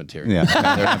Mitch some material. Yeah,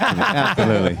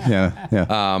 absolutely. Yeah.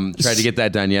 Tried to get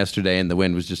that done yesterday, and the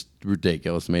wind was just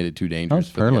ridiculous. Made it too dangerous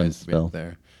How's for the purlins guys to be up spelled?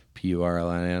 there.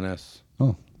 Purlins.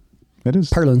 Oh, it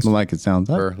is Purlins. like it sounds.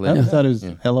 I thought it was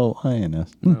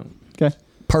Loins. Okay.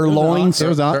 Purloins. It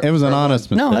was an honest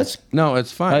mistake. No,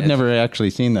 It's fine. I'd never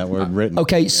actually seen that word written.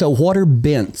 okay. So what are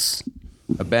bents?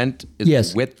 A bent is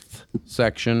Yes. the width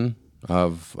section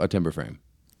of a timber frame.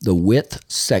 The width So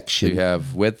section. you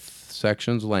have width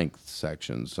sections, length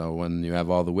sections. So when you have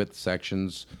all the width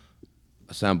sections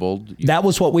assembled, That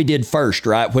was what we did first,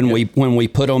 right? When we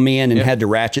put them in and had the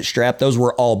ratchet strap, those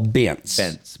were all bents.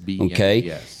 Bents, Okay.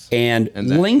 yes. And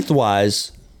then-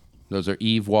 lengthwise, Those are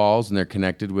eave walls, and they're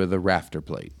connected with a rafter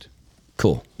plate.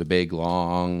 cool. The big,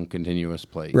 long, continuous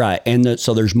plate. Right. And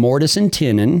so there's mortise and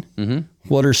tenon. Mm-hmm.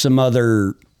 What are some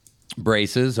other?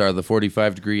 Braces are the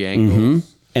 45-degree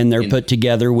angles. And they're put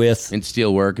together with. In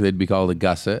steel work, they'd be called a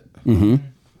gusset.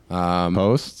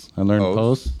 Posts. I learned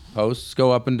posts. Posts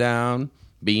go up and down.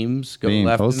 Beams go Beam,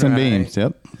 left posts and and right. beams.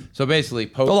 Yep. So basically,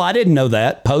 posts. Oh, I didn't know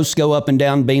that. Posts go up and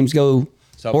down. Beams go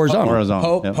horizontal.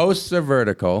 Horizontal. Yep. Posts are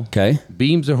vertical. Okay.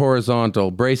 Beams are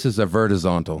horizontal. Braces are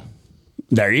vertical.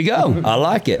 There you go. I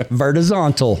like it.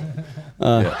 Vertical.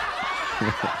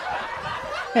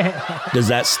 Does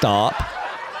that stop?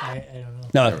 I don't know.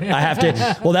 No, I have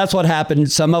to. Well, that's what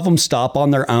happened. Some of them stop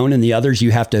on their own, and the others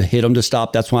you have to hit them to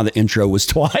stop. That's why the intro was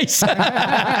twice. Telling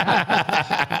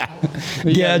on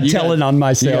You got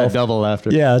myself. double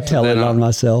after. Yeah, telling Then on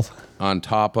myself. On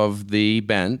top of the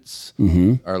bents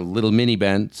are little mini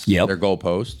bents. Yep. They're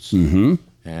goalposts. Mm-hmm.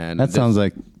 And That sounds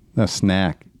like a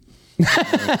snack.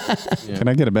 Can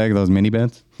I get a bag of those mini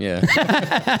beds? Yeah.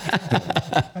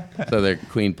 So they're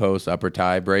queen posts, upper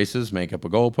tie braces make up a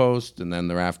goal post, and then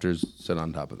the rafters sit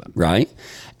on top of them. Right.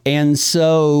 And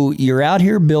so you're out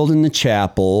here building the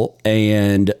chapel,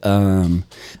 and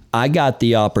I got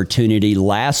the opportunity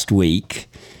last week.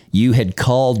 You had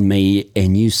called me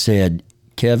and you said,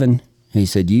 Kevin, he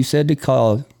said, you said to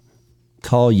call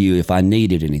you if I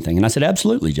needed anything. And I said,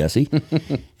 absolutely, Jesse.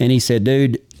 And he said,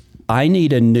 dude, I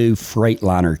need a new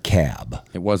Freightliner cab.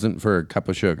 It wasn't for a cup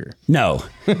of sugar. No.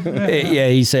 Yeah,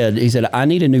 he said, I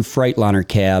need a new Freightliner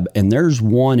cab, and there's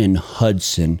one in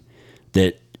Hudson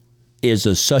that is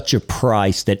such a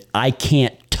price that I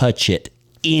can't touch it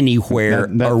anywhere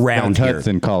around that's here.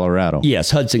 Hudson, Colorado.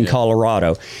 Yes, Hudson,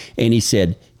 Colorado. And he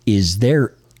said, is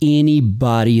there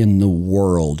anybody in the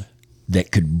world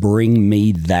that could bring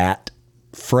me that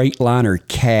Freightliner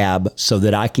cab so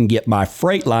that I can get my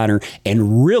Freightliner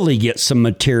and really get some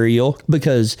material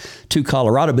because to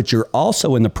Colorado, but you're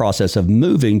also in the process of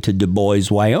moving to Du Bois,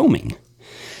 Wyoming.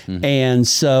 And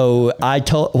so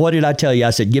what did I tell you?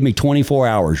 I said, give me 24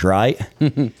 hours, right?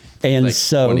 And Like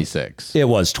so 26. It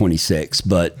was 26,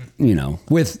 but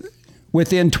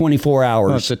within 24 hours.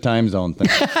 Well, it's a time zone thing.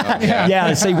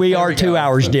 Yeah, see, we are 2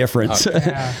 hours difference.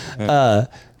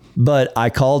 But I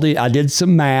called it, I did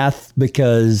some math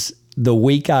because the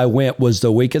week I went was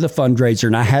the week of the fundraiser,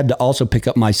 and I had to also pick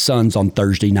up my sons on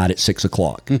Thursday night at 6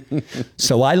 o'clock.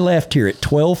 So I left here at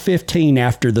 12:15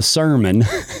 after the sermon.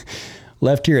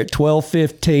 Left here at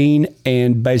 12:15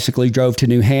 and basically drove to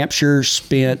New Hampshire.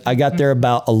 I got there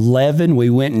about 11. We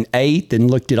went and ate and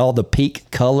looked at all the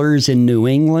peak colors in New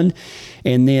England.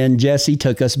 And then Jesse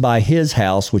took us by his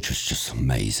house, which was just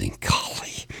amazing.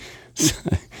 Golly.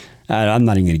 I'm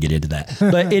not even going to get into that.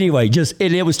 But anyway,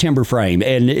 it was timber frame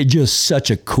and it just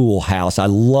such a cool house. I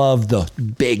love the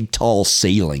big, tall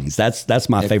ceilings. That's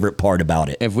my favorite part about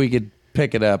it. If we could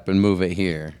pick it up and move it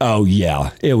here. Oh,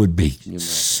 yeah. It would be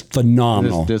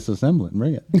phenomenal. Just disassemble it and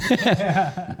bring it.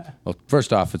 Well,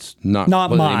 first off, it's not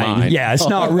mine. Yeah, it's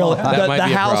not really the be a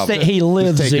house problem. that he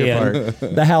lives take it in.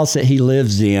 apart. The house that he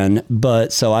lives in.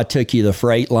 But so I took you the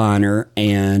Freightliner,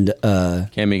 and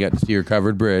Cammie got to see her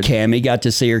covered bridge. Cammie got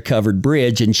to see her covered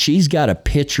bridge, and she's got a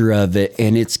picture of it,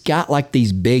 and it's got like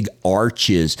these big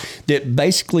arches that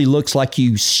basically looks like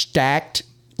you stacked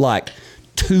like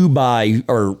 2x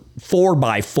or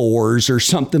 4x4s or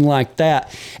something like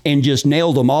that and just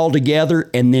nailed them all together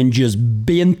and then just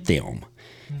bent them.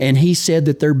 And he said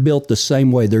that they're built the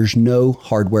same way. There's no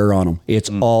hardware on them. It's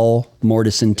all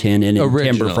mortise and tenon and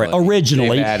timber frame.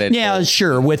 Originally, yeah,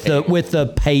 sure, with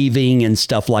the paving and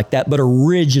stuff like that. But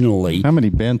originally, How many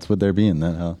bents would there be in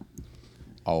that house?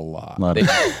 A lot. Lot.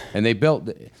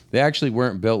 They actually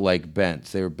weren't built like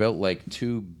bents. They were built like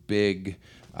two big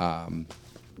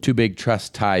truss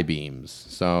tie beams.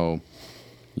 So,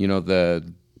 the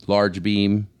large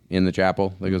beam in the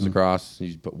chapel that goes across,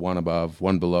 you put one above,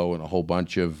 one below, and a whole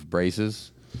bunch of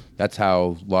braces. That's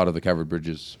how a lot of the covered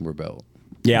bridges were built.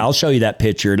 yeah, I'll show you that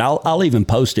picture, and I'll even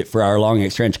post it for our Long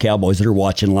X Ranch Cowboys that are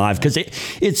watching live because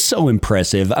it's so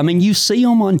impressive. I mean, you see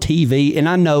them on TV, and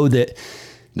I know that.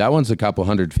 That one's a couple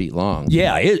 100 feet long.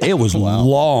 Yeah, it was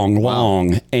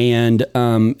long, and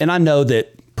I know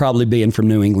that. Probably being from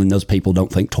New England, those people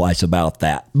don't think twice about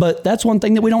that. But that's one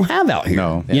thing that we don't have out here.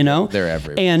 No. They're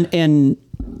everywhere. And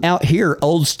out here,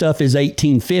 old stuff is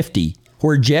 1850.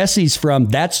 Where Jesse's from,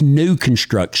 that's new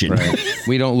construction. Right.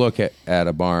 We don't look at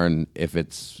a barn if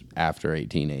it's after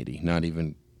 1880. Not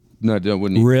even. No,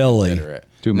 wouldn't even Really? consider it.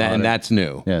 Too modern. And that's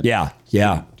new.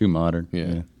 Yeah. Too modern.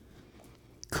 Yeah.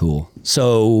 Cool.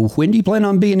 So when do you plan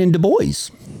on being in Du Bois?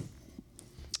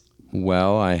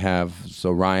 Well, I have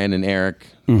Ryan and Eric.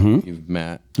 You've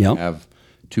met. Yep. I have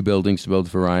 2 buildings to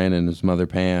build for Ryan and his mother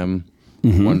Pam.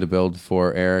 One to build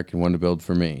for Eric and one to build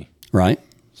for me. Right.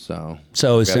 So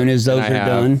as soon as those are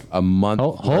done, a month.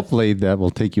 Hopefully that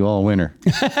will take you all winter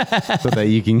so that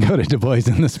you can go to Du Bois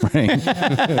in the spring.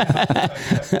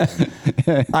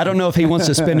 I don't know if he wants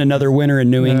to spend another winter in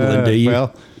New England. Do you?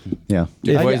 Well, yeah.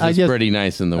 Du Bois I is guess- pretty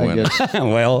nice in the winter.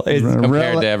 Well,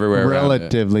 Compared to everywhere around it.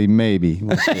 relatively, maybe.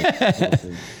 We'll see.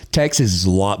 Texas is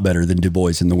a lot better than Du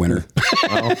Bois in the winter. I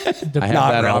have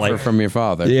Not that really. offer from your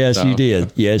father. Yes, so. you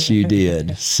did. Yes, you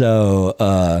did. So,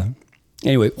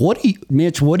 anyway,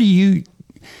 Mitch, what do you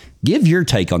give your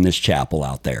take on this chapel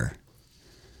out there?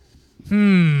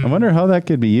 I wonder how that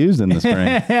could be used in the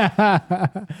spring.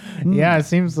 Yeah, it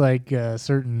seems like a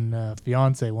certain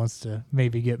fiance wants to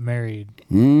maybe get married.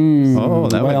 Oh,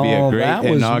 that would be Well, a great that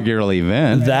was- inaugural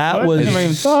event. That was, I never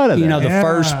even thought of that. the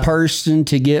first person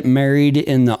to get married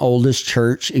in the oldest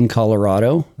church in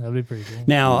Colorado. That'd be pretty cool.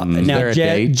 Now, there a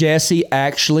date? Jesse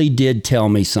actually did tell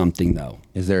me something though.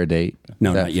 Is there a date?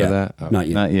 No, That- not for yet. that? Oh. Not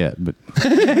yet. Not yet, but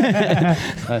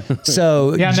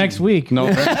So, Yeah, next week.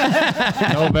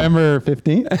 November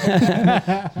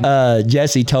 15th?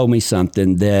 Jesse told me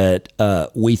something that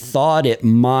we thought it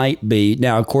might be.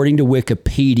 Now, according to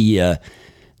Wikipedia,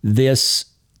 this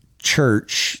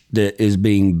church that is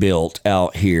being built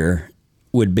out here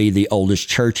would be the oldest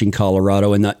church in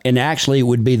Colorado, and actually it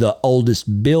would be the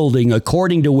oldest building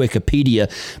according to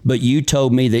Wikipedia. But you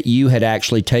told me that you had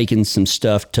actually taken some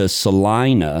stuff to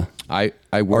Salina I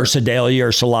or worked Sedalia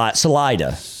or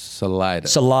Salida,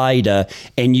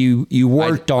 and you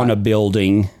worked on a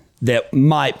building that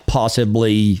might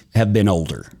possibly have been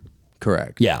older.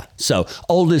 Correct. Yeah. So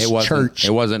oldest church.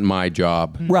 It wasn't my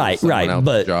job. Right, It was someone else's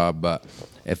but- job. But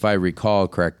if I recall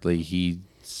correctly, he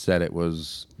said it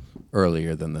was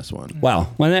earlier than this one. Wow.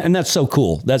 Well, and that's so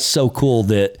cool. That's so cool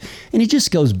and it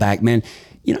just goes back, man.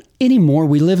 Anymore,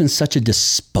 we live in such a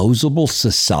disposable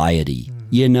society.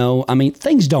 I mean,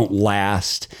 things don't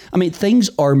last. I mean, things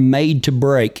are made to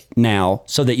break now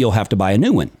so that you'll have to buy a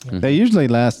new one. They usually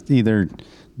last either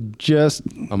just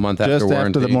A month after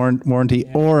warranty. the warranty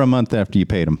or a month after you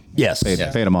paid them. Yes. Paid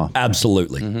them off.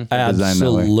 Absolutely. Designed that way.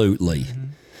 Absolutely.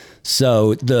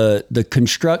 So the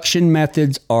construction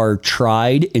methods are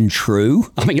tried and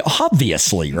true. I mean,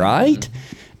 obviously, right?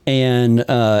 And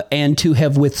to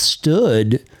have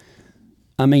withstood.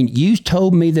 I mean, you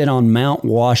told me that on Mount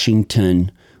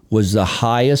Washington was the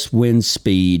highest wind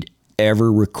speed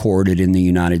ever recorded in the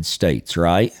United States,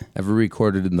 right? Ever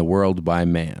recorded in the world by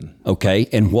man. Okay,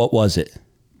 and what was it?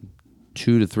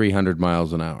 200 to 300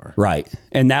 miles an hour. Right,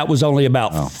 and that was only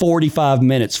about 45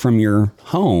 minutes from your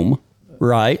home.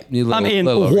 Right. Little- I mean,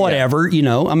 little over, whatever,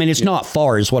 I mean, it's not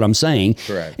far is what I'm saying.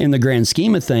 Correct. In the grand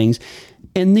scheme of things.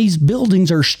 And these buildings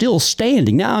are still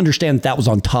standing. Now, I understand that was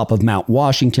on top of Mount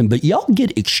Washington, but y'all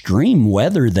get extreme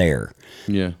weather there.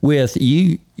 Yeah. With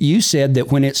you said that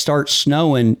when it starts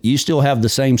snowing, you still have the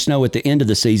same snow at the end of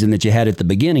the season that you had at the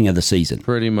beginning of the season.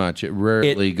 Pretty much. It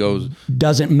rarely goes.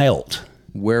 Doesn't melt.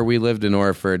 Where we lived in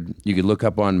Orford, you could look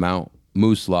up on Mount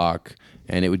Moose Lock,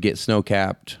 and it would get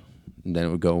snow-capped, and then it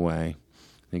would go away.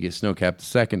 It get snow-capped the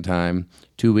second time.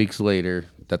 2 weeks later,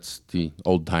 that's the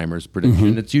old-timers'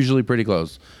 prediction. It's usually pretty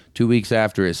close. 2 weeks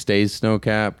after it stays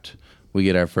snow-capped, we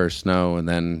get our first snow, and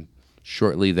then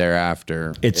shortly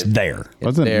thereafter, It's there. it's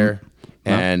Wasn't there.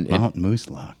 And Mount Moose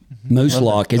Lock. Moose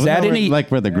Lock. Is Wasn't that where- any?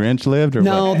 like where the Grinch lived? Or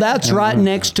No, what? that's right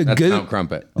next to that's Mount Goose.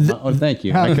 Crumpet. Oh, thank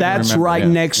you. I couldn't That's remember. right Yeah,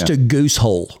 next yeah. to Goose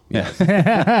Hole.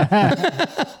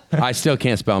 I still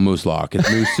can't spell Moose Lock. It's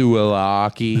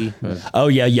Moosualaki. Oh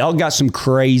yeah, y'all got some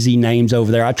crazy names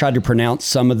over there. I tried to pronounce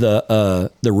some of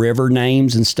the river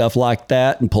names and stuff like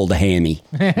that, and pulled a hammy.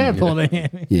 Pulled a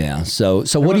hammy. Yeah. So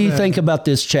what do you think about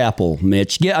this chapel,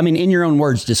 Mitch? Yeah, I mean, in your own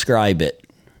words, describe it.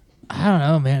 I don't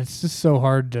know, man. It's just so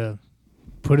hard to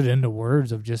put it into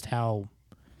words of just how.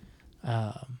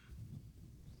 I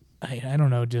don't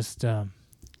know. Just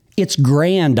It's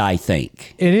grand, I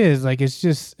think. it is like it's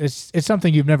just it's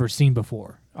something you've never seen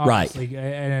before. Right. Honestly.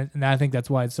 And I think that's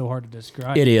why it's so hard to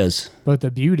describe. It is. But the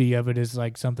beauty of it is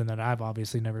like something that I've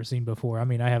obviously never seen before. I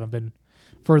mean, I haven't been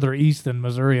further east than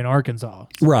Missouri and Arkansas.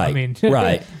 So, Right, I mean,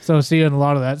 right. So seeing a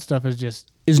lot of that stuff is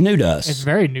just Is new to us. it's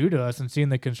very new to us, and seeing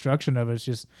the construction of it's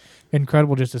just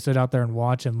incredible just to sit out there and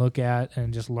watch and look at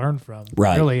and just learn from.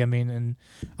 Right. Really, I mean, and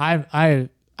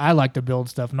I like to build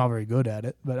stuff. I'm not very good at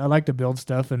it, but I like to build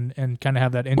stuff and kind of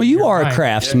have that. Well, you engineer are a mind.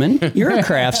 craftsman. You're a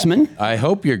craftsman. I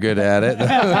hope you're good at it.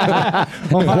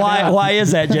 Why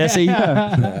is that, Jesse?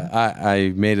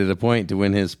 I made it a point to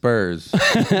win his Spurs.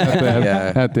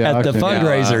 Yeah. At the At the auction.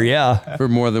 fundraiser, yeah. For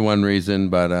more than one reason,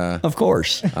 but Of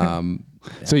course.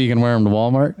 So you can wear them to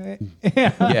Walmart?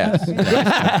 yes.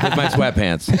 With my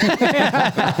sweatpants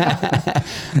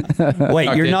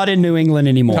Wait, you're in. not in New England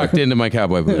anymore. tucked into my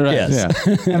cowboy boots. Right, Yes.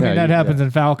 Yeah. I mean, that happens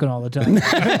in Falcon all the time.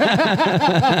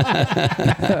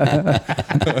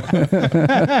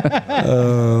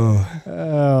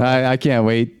 I can't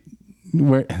wait.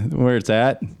 Where it's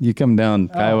at, you come down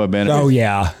Kiowa Benefit. Oh,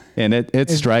 yeah. And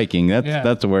it's striking.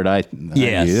 That's the word I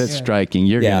Yes. use. It's striking.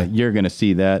 You're gonna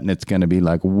see that, and it's gonna be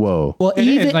like, whoa. Well, It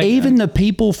is like even that. the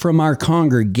people from our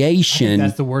congregation,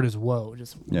 That's the word is whoa.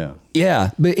 Just Yeah. yeah,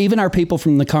 but even our people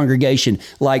from the congregation,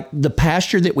 like the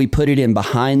pasture that we put it in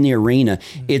behind the arena,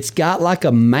 it's got like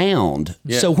a mound.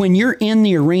 Yeah. So when you're in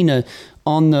the arena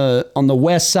on the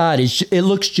west side, it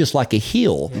looks just like a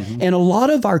hill. And a lot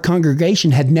of our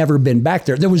congregation had never been back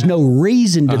there. There was no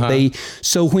reason to be.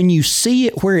 So when you see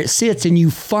it where it sits and you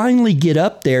finally get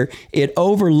up there, it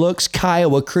overlooks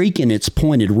Kiowa Creek and it's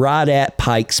pointed right at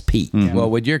Pikes Peak. Well,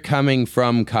 when you're coming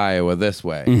from Kiowa this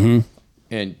way,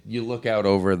 and you look out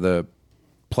over the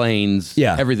plains,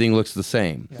 Yeah. everything looks the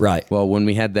same. Right. Well, when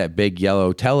we had that big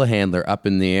yellow telehandler up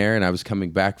in the air and I was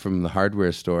coming back from the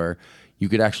hardware store, you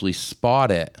could actually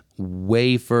spot it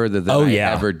way further than I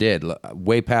ever did,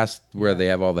 way past where they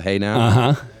have all the hay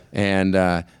now. And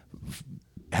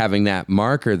having that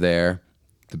marker there,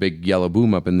 the big yellow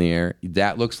boom up in the air,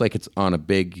 that looks like it's on a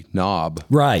big knob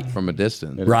Right. from a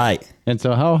distance. Right. And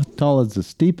so, how tall is the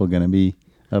steeple gonna be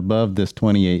above this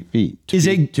 28 feet? Is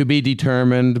it To be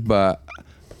determined, but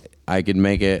I could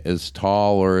make it as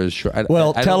tall or as short.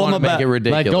 Well, I tell don't them wanna about- make it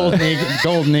ridiculous. Like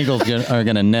golden eagles are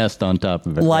going to nest on top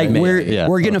of it. Like right? we're Yeah,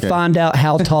 going to okay. find out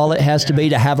how tall it has to be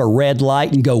to have a red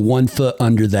light and go 1 foot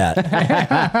under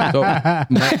that. So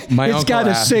my It's uncle got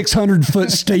a asked- 600-foot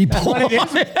steeple.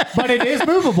 But it is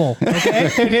movable. Okay,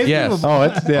 it is Yes. movable. Oh,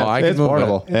 it's I can it's move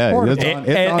portable. it. Yeah, Portable.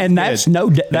 it's on and that's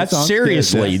skids. that's It's on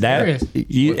seriously skids, that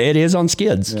it is on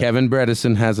skids. Kevin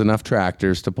Bredesen has enough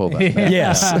tractors to pull that. thing.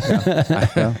 Yes.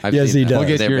 I've Yes, seen he that.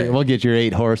 does. We'll get your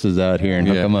 8 horses out here and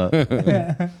hook Yeah. them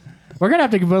up. We're gonna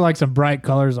have to put like some bright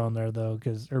colors on there though,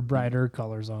 or brighter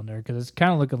colors on there, because it's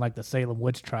kind of looking like the Salem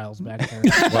witch trials back there.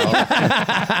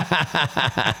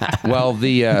 Well,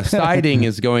 the siding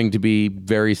is going to be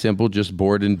very simple, just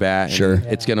board and bat. And Sure.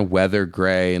 It's going to weather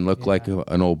gray and look like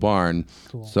an old barn.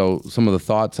 Cool. So some of the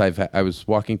thoughts I was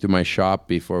walking through my shop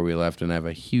before we left, and I have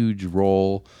a huge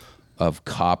roll of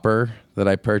copper that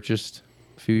I purchased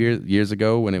a few years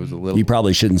ago when it was a little. You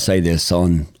probably shouldn't say this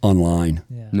online.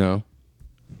 Yeah. No.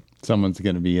 Someone's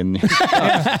going to be in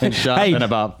shop Hey. in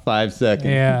about 5 seconds.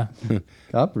 Yeah.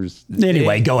 Coppers.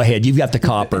 Anyway, go ahead. You've got the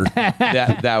copper.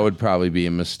 That would probably be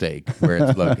a mistake where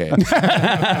it's located.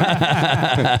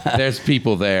 There's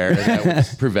people there that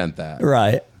would prevent that.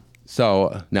 Right.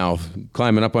 So now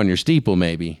climbing up on your steeple,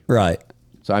 maybe. Right.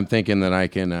 So I'm thinking that I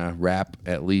can wrap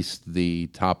at least the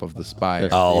top of the spire.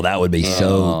 Oh, that would be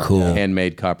so cool.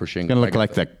 Handmade copper shingle. Going to look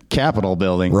like the Capitol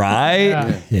building.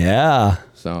 Right? Yeah.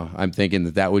 So I'm thinking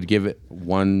that would give it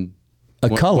one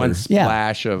color. one Yeah.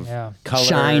 splash of Yeah. color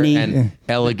Shiny. and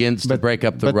elegance to break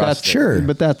up the But that's rust. Sure.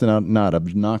 But that's not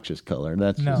obnoxious color.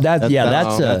 That's No. just,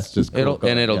 That's just cool It'll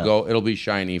color. and it'll Yeah. go. It'll be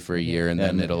shiny for a year, and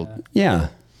then it'll yeah.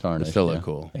 Tarnish, still yeah. look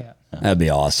cool. Yeah. That'd be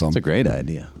awesome. It's a great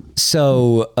idea.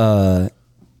 So,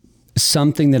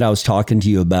 something that I was talking to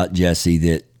you about, Jesse,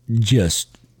 that just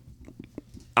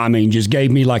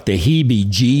gave me like the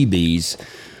heebie-jeebies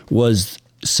was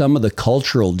some of the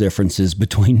cultural differences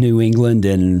between New England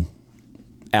and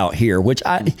out here, which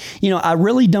I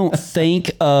really don't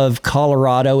think of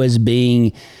Colorado as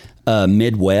being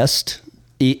Midwest,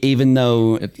 even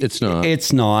though It's not.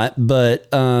 It's not. But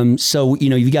so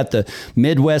you've got the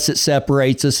Midwest that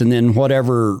separates us, and then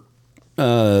whatever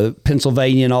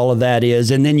Pennsylvania and all of that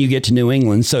is, and then you get to New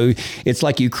England. So it's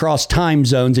like you cross time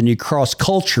zones and you cross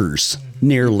cultures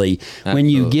nearly when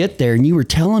you get there. And you were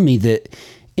telling me that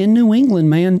in New England,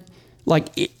 man, like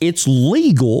it's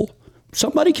legal.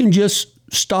 Somebody can just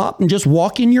stop and just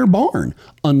walk in your barn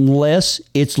unless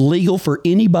it's legal for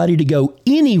anybody to go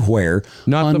anywhere.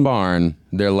 Not the barn,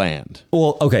 their land.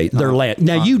 Well, okay, their land.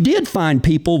 Now you did find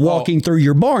people walking through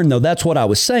your barn, though. That's what I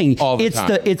was saying. All the it's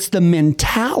time. it's the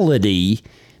mentality,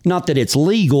 not that it's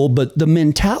legal, but the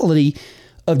mentality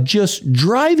of just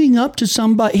driving up to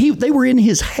somebody. They were in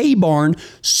his hay barn,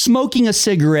 smoking a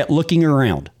cigarette, looking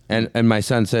around. And my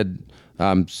son said,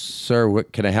 "Sir,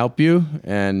 what can I help you?"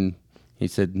 And he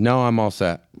said, "No, I'm all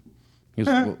set." He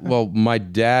goes, "Well, my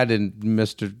dad and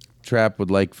Mr. Trapp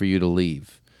would like for you to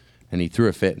leave." And he threw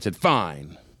a fit and said,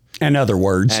 "Fine." In other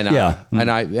words, And yeah.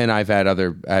 I've had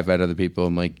other people.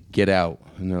 I'm like, "Get out,"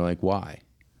 and they're like, "Why?"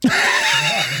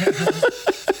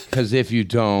 Because if you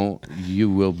don't, you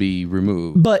will be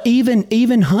removed. But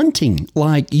even hunting,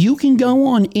 like you can go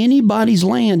on anybody's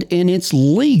land and it's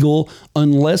legal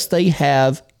unless they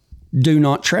have do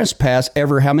not trespass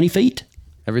ever how many feet?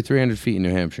 Every 300 feet in New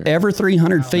Hampshire. Every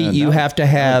 300 feet you have to That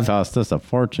have. cost us a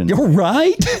fortune. You're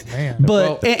right. Man.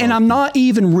 But and I'm not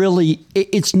even really.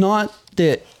 It's not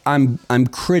that I'm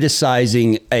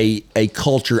criticizing a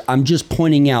culture. I'm just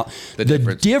pointing out the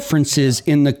differences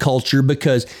in the culture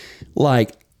because,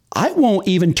 like, I won't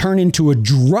even turn into a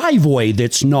driveway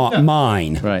that's not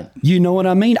mine. Right. You know what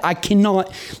I mean? I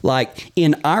cannot, like,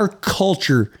 in our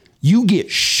culture, you get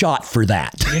shot for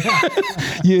that.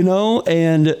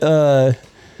 And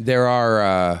There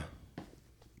are,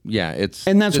 it's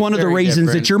and that's one of the very reasons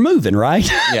different. that you're moving, right?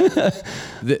 Yeah.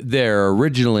 Their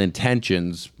original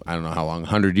intentions, I don't know how long,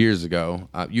 100 years ago,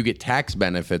 you get tax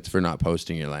benefits for not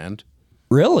posting your land.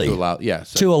 Really? To allow,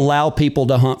 To allow people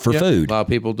to hunt for food. Allow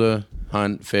people to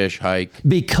hunt, fish, hike.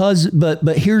 Because, but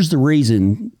here's the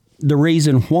reason. The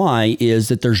reason why is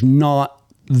that there's not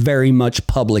very much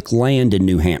public land in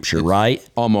New Hampshire, right?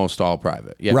 Almost all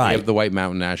private. Yeah, Right. We have the White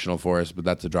Mountain National Forest, but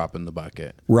that's a drop in the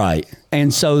bucket. Right.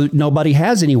 And so nobody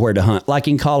has anywhere to hunt. Like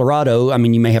in Colorado, I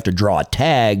mean, you may have to draw a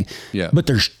tag, but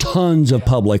there's tons of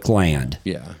public land.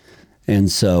 Yeah. And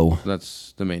so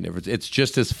That's the main difference. It's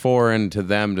just as foreign to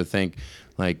them to think,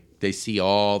 like, they see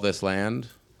all this land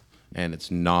and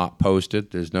it's not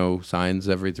posted. There's no signs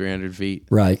every 300 feet.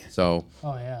 Right. So,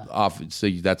 Oh yeah. so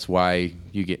that's why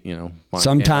you get,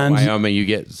 Sometimes- Wyoming, you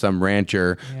get some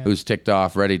rancher who's ticked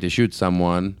off, ready to shoot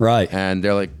someone. Right. And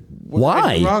they're like,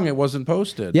 Why? "What's wrong? It wasn't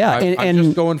posted. Yeah, I'm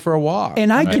just going for a walk.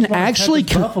 And I can Just wanna actually,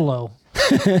 pet this buffalo.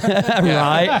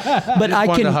 right? But I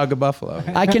wanted to can, hug a buffalo.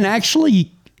 I can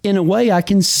actually, in a way, I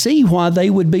can see why they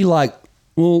would be like,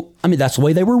 well, I mean, that's the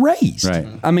way they were raised. Right.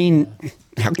 I mean,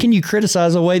 how can you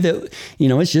criticize a way that,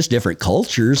 it's just different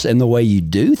cultures and the way you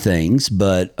do things,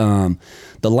 but the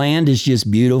land is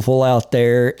just beautiful out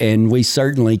there, and we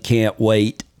certainly can't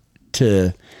wait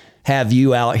to have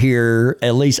you out here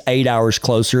at least 8 hours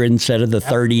closer instead of the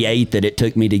 38 that it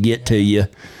took me to get to you.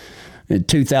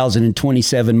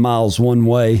 2,027 miles one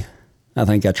way. I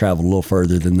think I traveled a little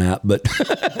further than that, but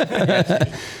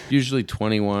Usually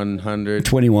 2,100.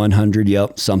 2,100,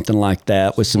 yep, something like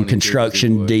that, with some 22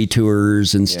 construction wood.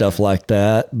 detours and stuff like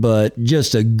that. But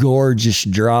just a gorgeous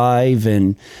drive,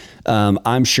 and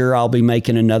I'm sure I'll be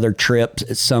making another trip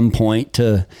at some point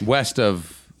to. West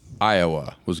of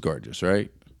Iowa was gorgeous, right?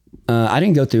 I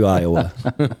didn't go through Iowa,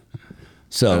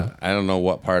 so. I don't know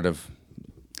what part of.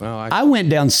 Well, I went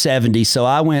down 70, so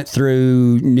I went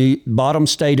through bottom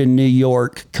state of New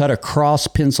York, cut across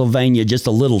Pennsylvania, just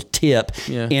a little tip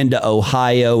into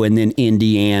Ohio, and then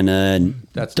Indiana,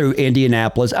 and through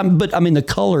Indianapolis. But I mean, the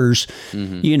colors,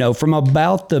 from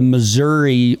about the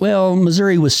Missouri. Well,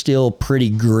 Missouri was still pretty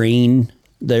green.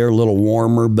 They're a little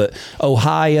warmer, but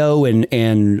Ohio and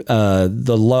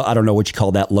the I don't know what you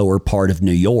call that lower part of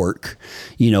New York,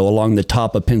 along the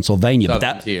top of Pennsylvania.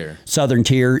 Southern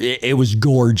tier. It was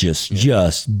gorgeous,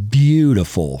 just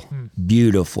beautiful,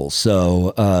 beautiful.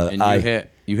 So and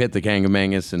you hit the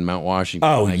Kangamangas in Mount Washington.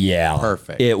 Oh yeah,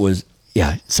 perfect. It was.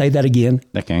 Yeah, say that again.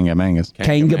 The Kangamangas.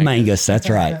 Kangamangas. That's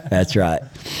right. That's right.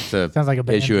 It's a Sounds like a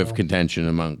band issue of though. contention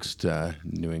amongst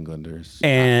New Englanders.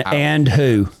 And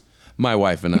who? My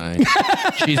wife and I.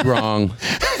 She's wrong.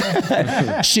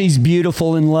 She's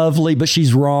beautiful and lovely, but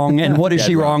she's wrong. And what is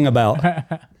she wrong about?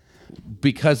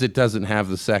 Because it doesn't have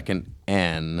the second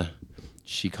N,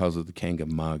 she calls it the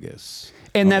Kangamangas.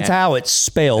 And that's how it's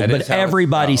spelled, That is but how it's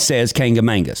everybody spelled. says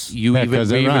Kangamangas.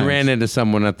 We even ran into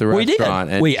someone at the We did. restaurant.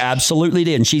 And We absolutely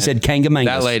did. And she said Kangamangas.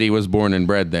 that lady was born and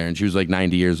bred there, and she was like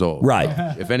 90 years old. Right.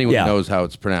 If anyone Yeah. knows how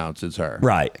it's pronounced, it's her.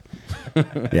 Right.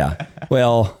 Yeah.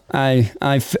 Well, I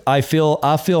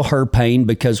feel her pain,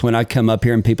 because when I come up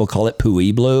here and people call it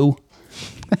Pueblo,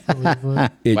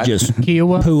 it What? just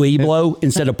Kiowa? Pueblo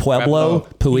instead of Pueblo,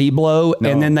 Pueblo,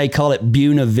 and then they call it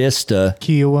Buena Vista.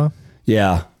 Kiowa.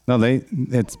 Yeah. No,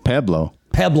 it's Pueblo.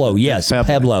 Pueblo, yes,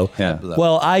 Pueblo. Pueblo. Yeah.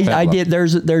 Well, I did.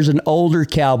 There's an older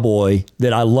cowboy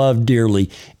that I love dearly,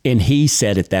 and he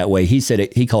said it that way.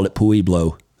 He called it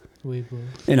Pueblo.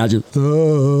 And I just,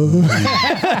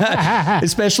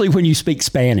 especially when you speak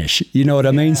Spanish, you know what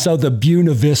I mean? So the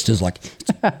Buena Vista is like,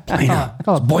 it's Buena. I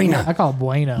call it Buena. I call it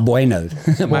bueno. Bueno.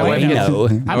 My wife Bueno.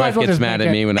 gets, my I might wife as well gets just mad make at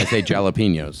it- me when I say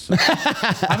jalapenos.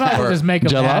 I might as well just make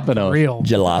them Jalapenos. real.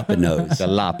 Jalapenos.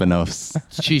 Jalapenos.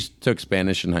 She took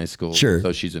Spanish in high school, Sure.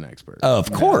 so she's an expert.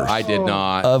 Of course. I did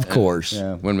not. Of course.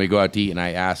 Yeah. When we go out to eat and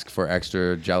I ask for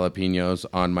extra jalapenos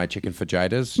on my chicken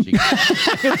fajitas, she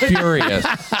gets furious.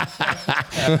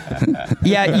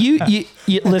 Yeah, you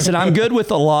listen. I'm good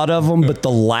with a lot of them, but the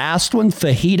last one,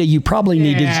 fajita, you probably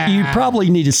need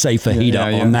to say fajita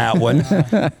Yeah. on that one.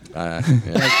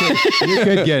 You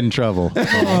could get in trouble.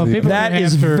 Oh, people That in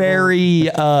is New Hampshire- very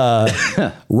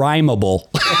rhymable.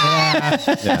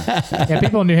 Yeah,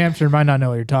 people in New Hampshire might not know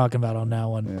what you're talking about on that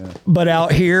one. But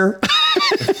out here,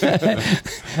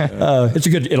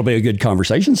 it'll be a good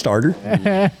conversation starter.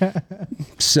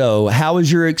 So, how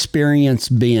has your experience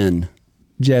been,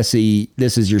 Jesse?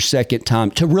 This is your second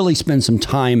time to really spend some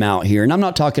time out here. And I'm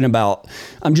just talking about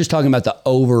the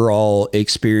overall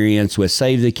experience with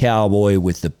Save the Cowboy,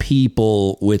 with the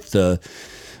people, with the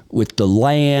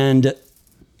land.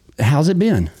 How's it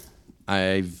been?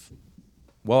 I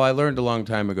learned a long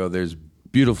time ago there's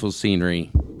beautiful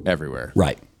scenery everywhere.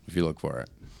 Right. If you look for it.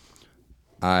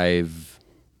 My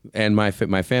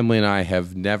family and I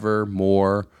have never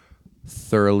more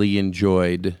thoroughly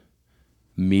enjoyed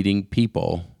meeting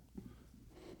people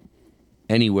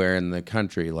anywhere in the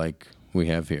country like we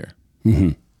have here.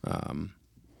 Mm-hmm.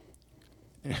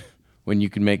 When you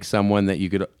can make someone that you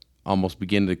could almost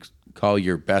begin to call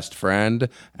your best friend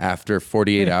after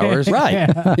 48 hours. Right.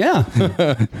 Yeah. You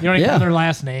don't even know their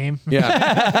last name.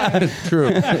 Yeah. True.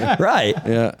 Right.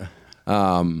 Yeah.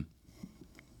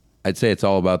 I'd say it's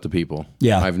all about the people.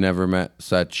 Yeah. I've never met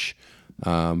such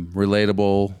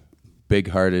relatable,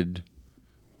 big-hearted,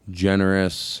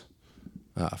 generous,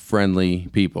 friendly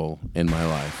people in my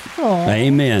life.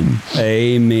 Amen.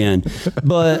 Amen.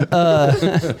 But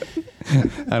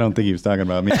I don't think he was talking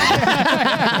about me.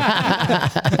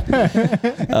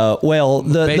 well,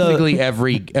 Basically,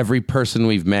 every person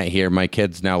we've met here, my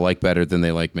kids now like better than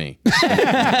they like me.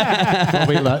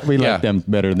 Well, we like them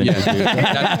better than you do.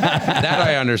 That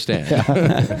I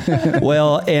understand.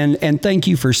 well, and thank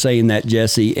you for saying that,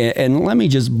 Jesse. And let me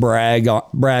just brag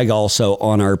also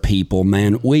on our people,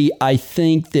 man. I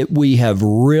think that we have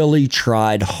really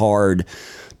tried hard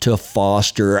to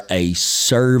foster a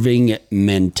serving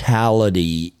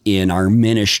mentality in our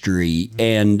ministry,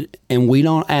 and we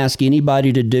don't ask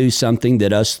anybody to do something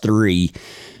that us three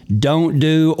don't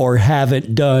do or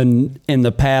haven't done in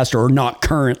the past or not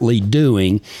currently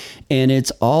doing, and it's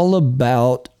all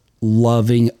about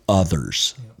loving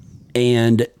others.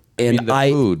 And The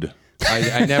food.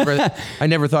 I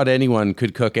never thought anyone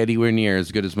could cook anywhere near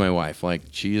as good as my wife. Like,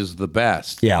 she is the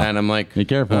best. Yeah. And I'm like, Be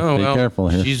careful. Oh, Be well, careful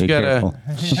here. She's Be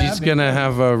gonna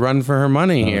have a run for her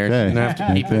money here. Okay. She's gonna have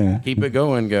to keep it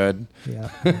going good. Yeah.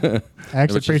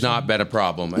 Actually, Which has not been a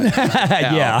problem.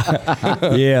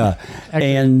 yeah, yeah,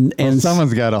 and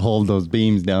someone's got to hold those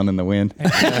beams down in the wind.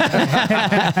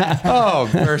 Oh,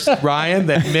 first Ryan,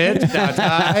 then Mitch, now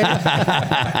Ty.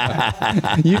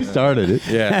 You started it.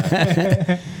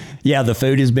 Yeah. yeah, the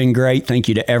food has been great. Thank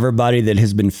you to everybody that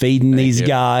has been feeding these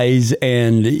guys.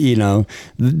 And,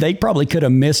 they probably could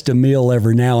have missed a meal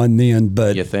every now and then.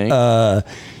 But You think?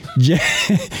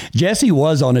 Jesse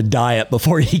was on a diet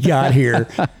before he got here.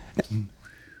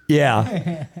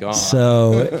 Yeah. Gone.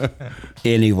 So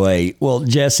anyway, well,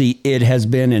 Jesse, it has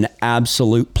been an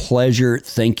absolute pleasure.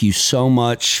 Thank you so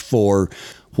much for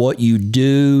what you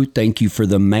do. Thank you for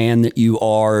the man that you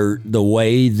are, the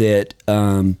way that,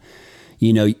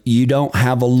 you don't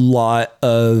have a lot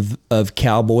of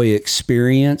cowboy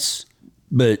experience,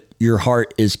 but your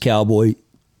heart is cowboy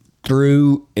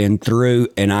through and through,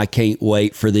 and I can't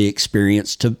wait for the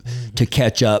experience to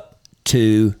catch up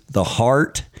to the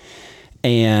heart.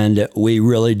 And we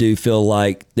really do feel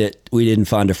like that we didn't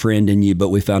find a friend in you, but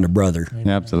we found a brother.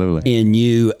 Absolutely. In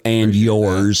you and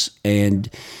yours. And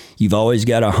you've always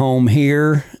got a home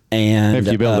here. And If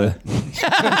you build it.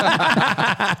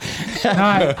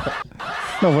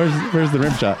 No, where's the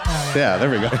rim shot? Yeah,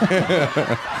 there we go.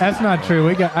 That's not true.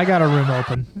 I got a room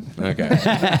open. Okay.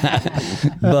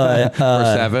 But For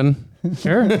 7.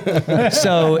 Sure.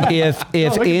 so if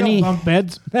any bunk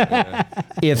beds.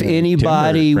 if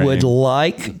anybody Timber would frame.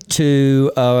 like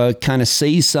to kind of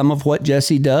see some of what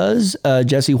Jesse does,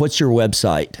 Jesse, what's your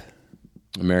website?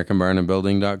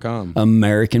 AmericanBarnandBuilding.com.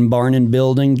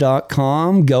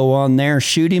 AmericanBarnandBuilding.com. Go on there,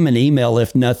 shoot him an email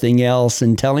if nothing else,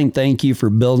 and tell him thank you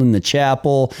for building the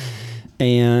chapel.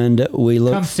 And we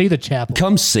look. Come see the chapel.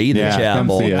 Come see the Yeah, come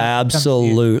chapel. see it.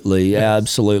 Absolutely,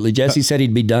 absolutely. Jesse said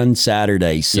he'd be done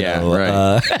Saturday. So, Yeah,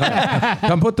 right.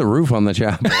 Come put the roof on the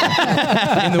chapel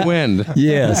in the wind.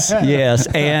 yes.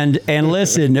 And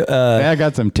listen. I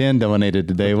got some tin donated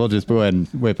today. We'll just go ahead and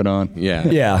whip it on. Yeah.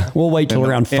 Yeah, we'll wait till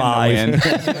around 5.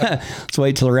 Let's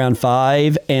wait till around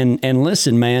 5. And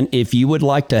listen, man, if you would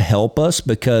like to help us,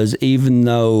 because even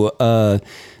though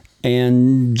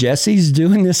and Jesse's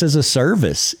doing this as a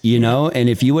service, and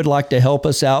if you would like to help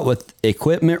us out with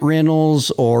equipment rentals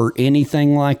or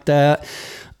anything like that,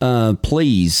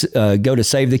 please go to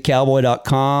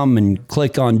SaveTheCowboy.com and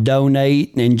click on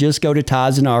donate, and just go to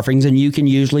tithes and offerings, and you can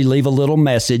usually leave a little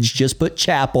message. Just put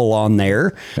chapel on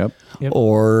there. Yep.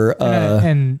 Or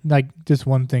and like just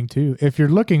one thing too, if you're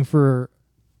looking for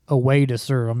a way to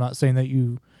serve, I'm not saying that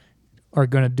you are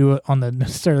going to do it on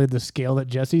necessarily the scale that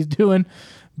Jesse's doing,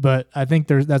 but I think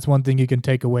that's one thing you can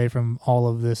take away from all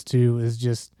of this too, is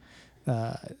just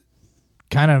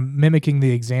kind of mimicking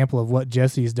the example of what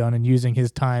Jesse's done and using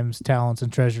his times, talents,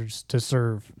 and treasures to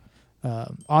serve.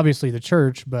 Obviously the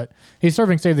church, but he's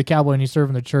serving Save the Cowboy and he's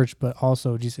serving the church, but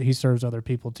also he serves other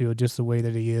people too, just the way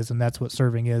that he is. And that's what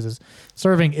serving is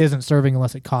serving isn't serving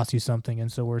unless it costs you something.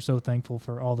 And so we're so thankful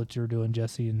for all that you're doing,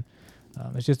 Jesse. And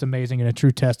it's just amazing and a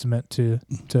true testament to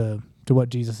what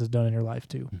Jesus has done in your life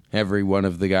too. Every one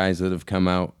of the guys that have come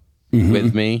out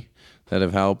with me that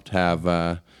have helped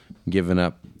have given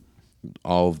up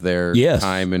all of their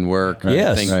time and work.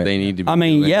 Yes. Things they need to be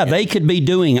doing. Yeah, they could be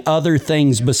doing other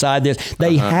things beside this.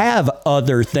 They have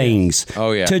other things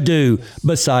to do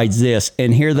besides this.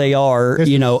 And here they are,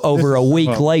 over a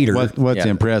week later. What's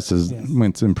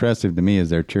impressive to me is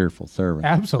their cheerful service.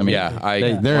 Absolutely.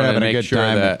 They're having a good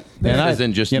time. That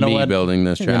isn't just me building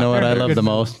this chapel. You know what I love the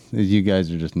most is you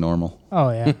guys are just normal. Oh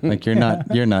yeah. Like you're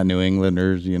not New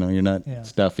Englanders. You're not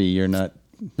stuffy. You're not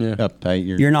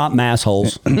uptight. You're not mass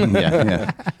holes.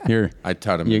 yeah. I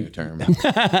taught him a new term. Is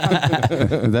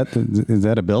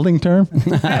that a building term?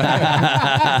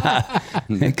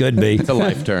 It could be. It's a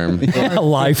life term. A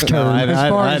life term. As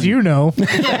far as you know.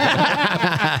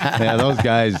 Yeah, those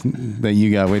guys that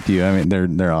you got with you, I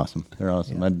mean, they're awesome. They're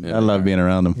awesome. I love being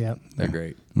around them. Yeah. They're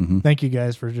great. Mm-hmm. Thank you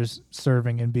guys for just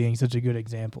serving and being such a good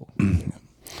example.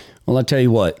 Well, I'll tell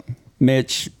you what,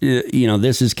 Mitch,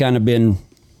 this has kind of been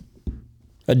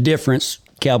a different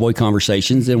Cowboy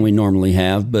Conversations than we normally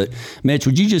have. But, Mitch,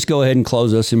 would you just go ahead and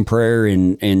close us in prayer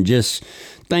and just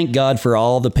thank God for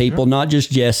all the people, not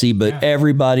just Jesse, but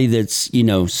everybody that's,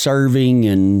 serving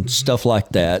and stuff like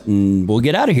that. And we'll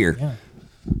get out of here. Yeah.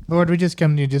 Lord, we just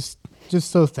come to you just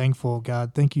so thankful,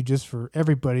 God. Thank you just for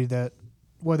everybody that,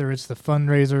 whether it's the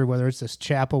fundraiser, whether it's this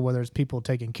chapel, whether it's people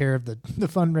taking care of the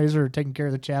fundraiser or taking care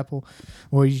of the chapel.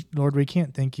 Lord, we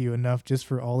can't thank you enough just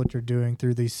for all that you're doing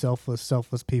through these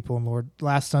selfless people. And Lord,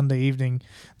 last Sunday evening,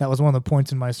 that was one of the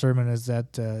points in my sermon, is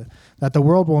that the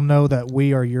world will know that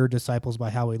we are your disciples by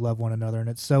how we love one another. And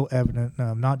it's so evident,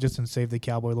 not just in Save the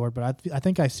Cowboy, Lord, but I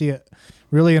think I see it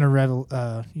really in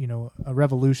a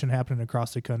revolution happening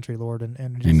across the country, Lord. And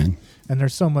Amen. And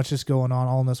there's so much just going on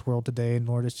all in this world today. And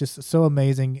Lord, it's just so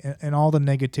amazing, and all the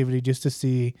negativity, just to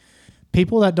see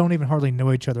people that don't even hardly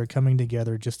know each other coming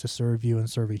together just to serve you and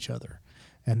serve each other.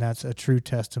 And that's a true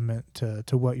testament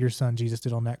to what your son Jesus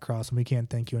did on that cross. And we can't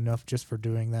thank you enough just for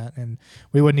doing that. And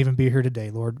we wouldn't even be here today,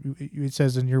 Lord. It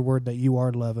says in your word that you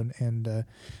are love. And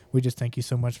we just thank you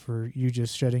so much for you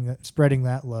just spreading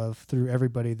that love through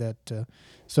everybody that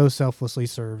so selflessly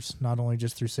serves, not only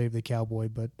just through Save the Cowboy,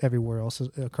 but everywhere else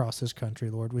across this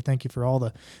country, Lord. We thank you for all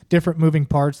the different moving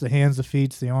parts, the hands, the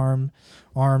feet, the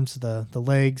arms, the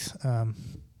legs,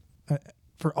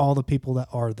 for all the people that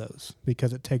are those,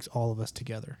 because it takes all of us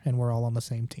together and we're all on the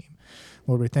same team.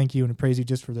 Lord, we thank you and praise you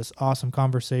just for this awesome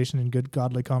conversation and good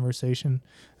godly conversation.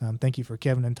 Thank you for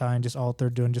Kevin and Ty and just all that they're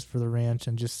doing just for the ranch,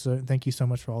 and just thank you so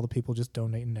much for all the people just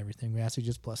donating everything. We ask you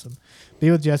just bless them.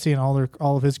 Be with Jesse and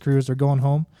all of his crews. They're going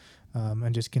home,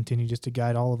 and just continue just to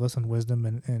guide all of us in wisdom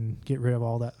and get rid of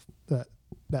all that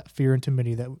fear and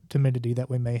timidity that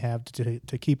we may have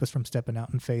to keep us from stepping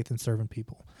out in faith and serving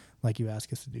people like you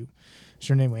ask us to do. It's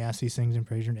your name we ask these things and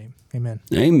praise your name. Amen.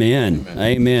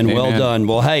 Amen. Well done.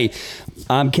 Well, hey,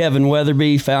 I'm Kevin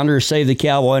Weatherby, founder of Save the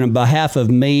Cowboy, and on behalf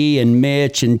of me and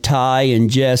Mitch and Ty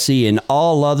and Jesse and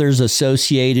all others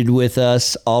associated with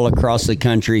us all across the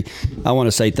country, I want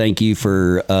to say thank you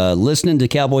for listening to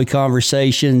Cowboy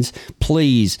Conversations.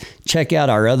 Please check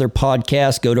out our other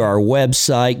podcasts. Go to our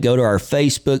website, go to our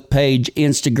Facebook page,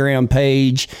 Instagram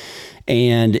page.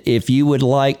 And if you would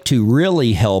like to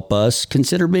really help us,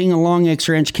 consider being a Long X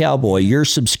Ranch Cowboy. Your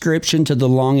subscription to the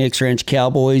Long X Ranch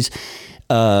Cowboys,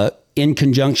 in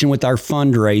conjunction with our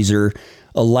fundraiser,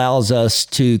 allows us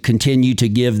to continue to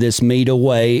give this meat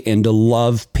away and to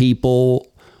love people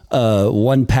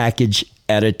one package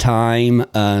at a time.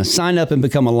 Sign up and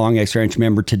become a Long X Ranch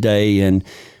member today, and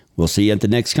we'll see you at the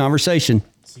next conversation.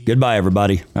 Goodbye,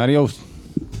 everybody. Adios.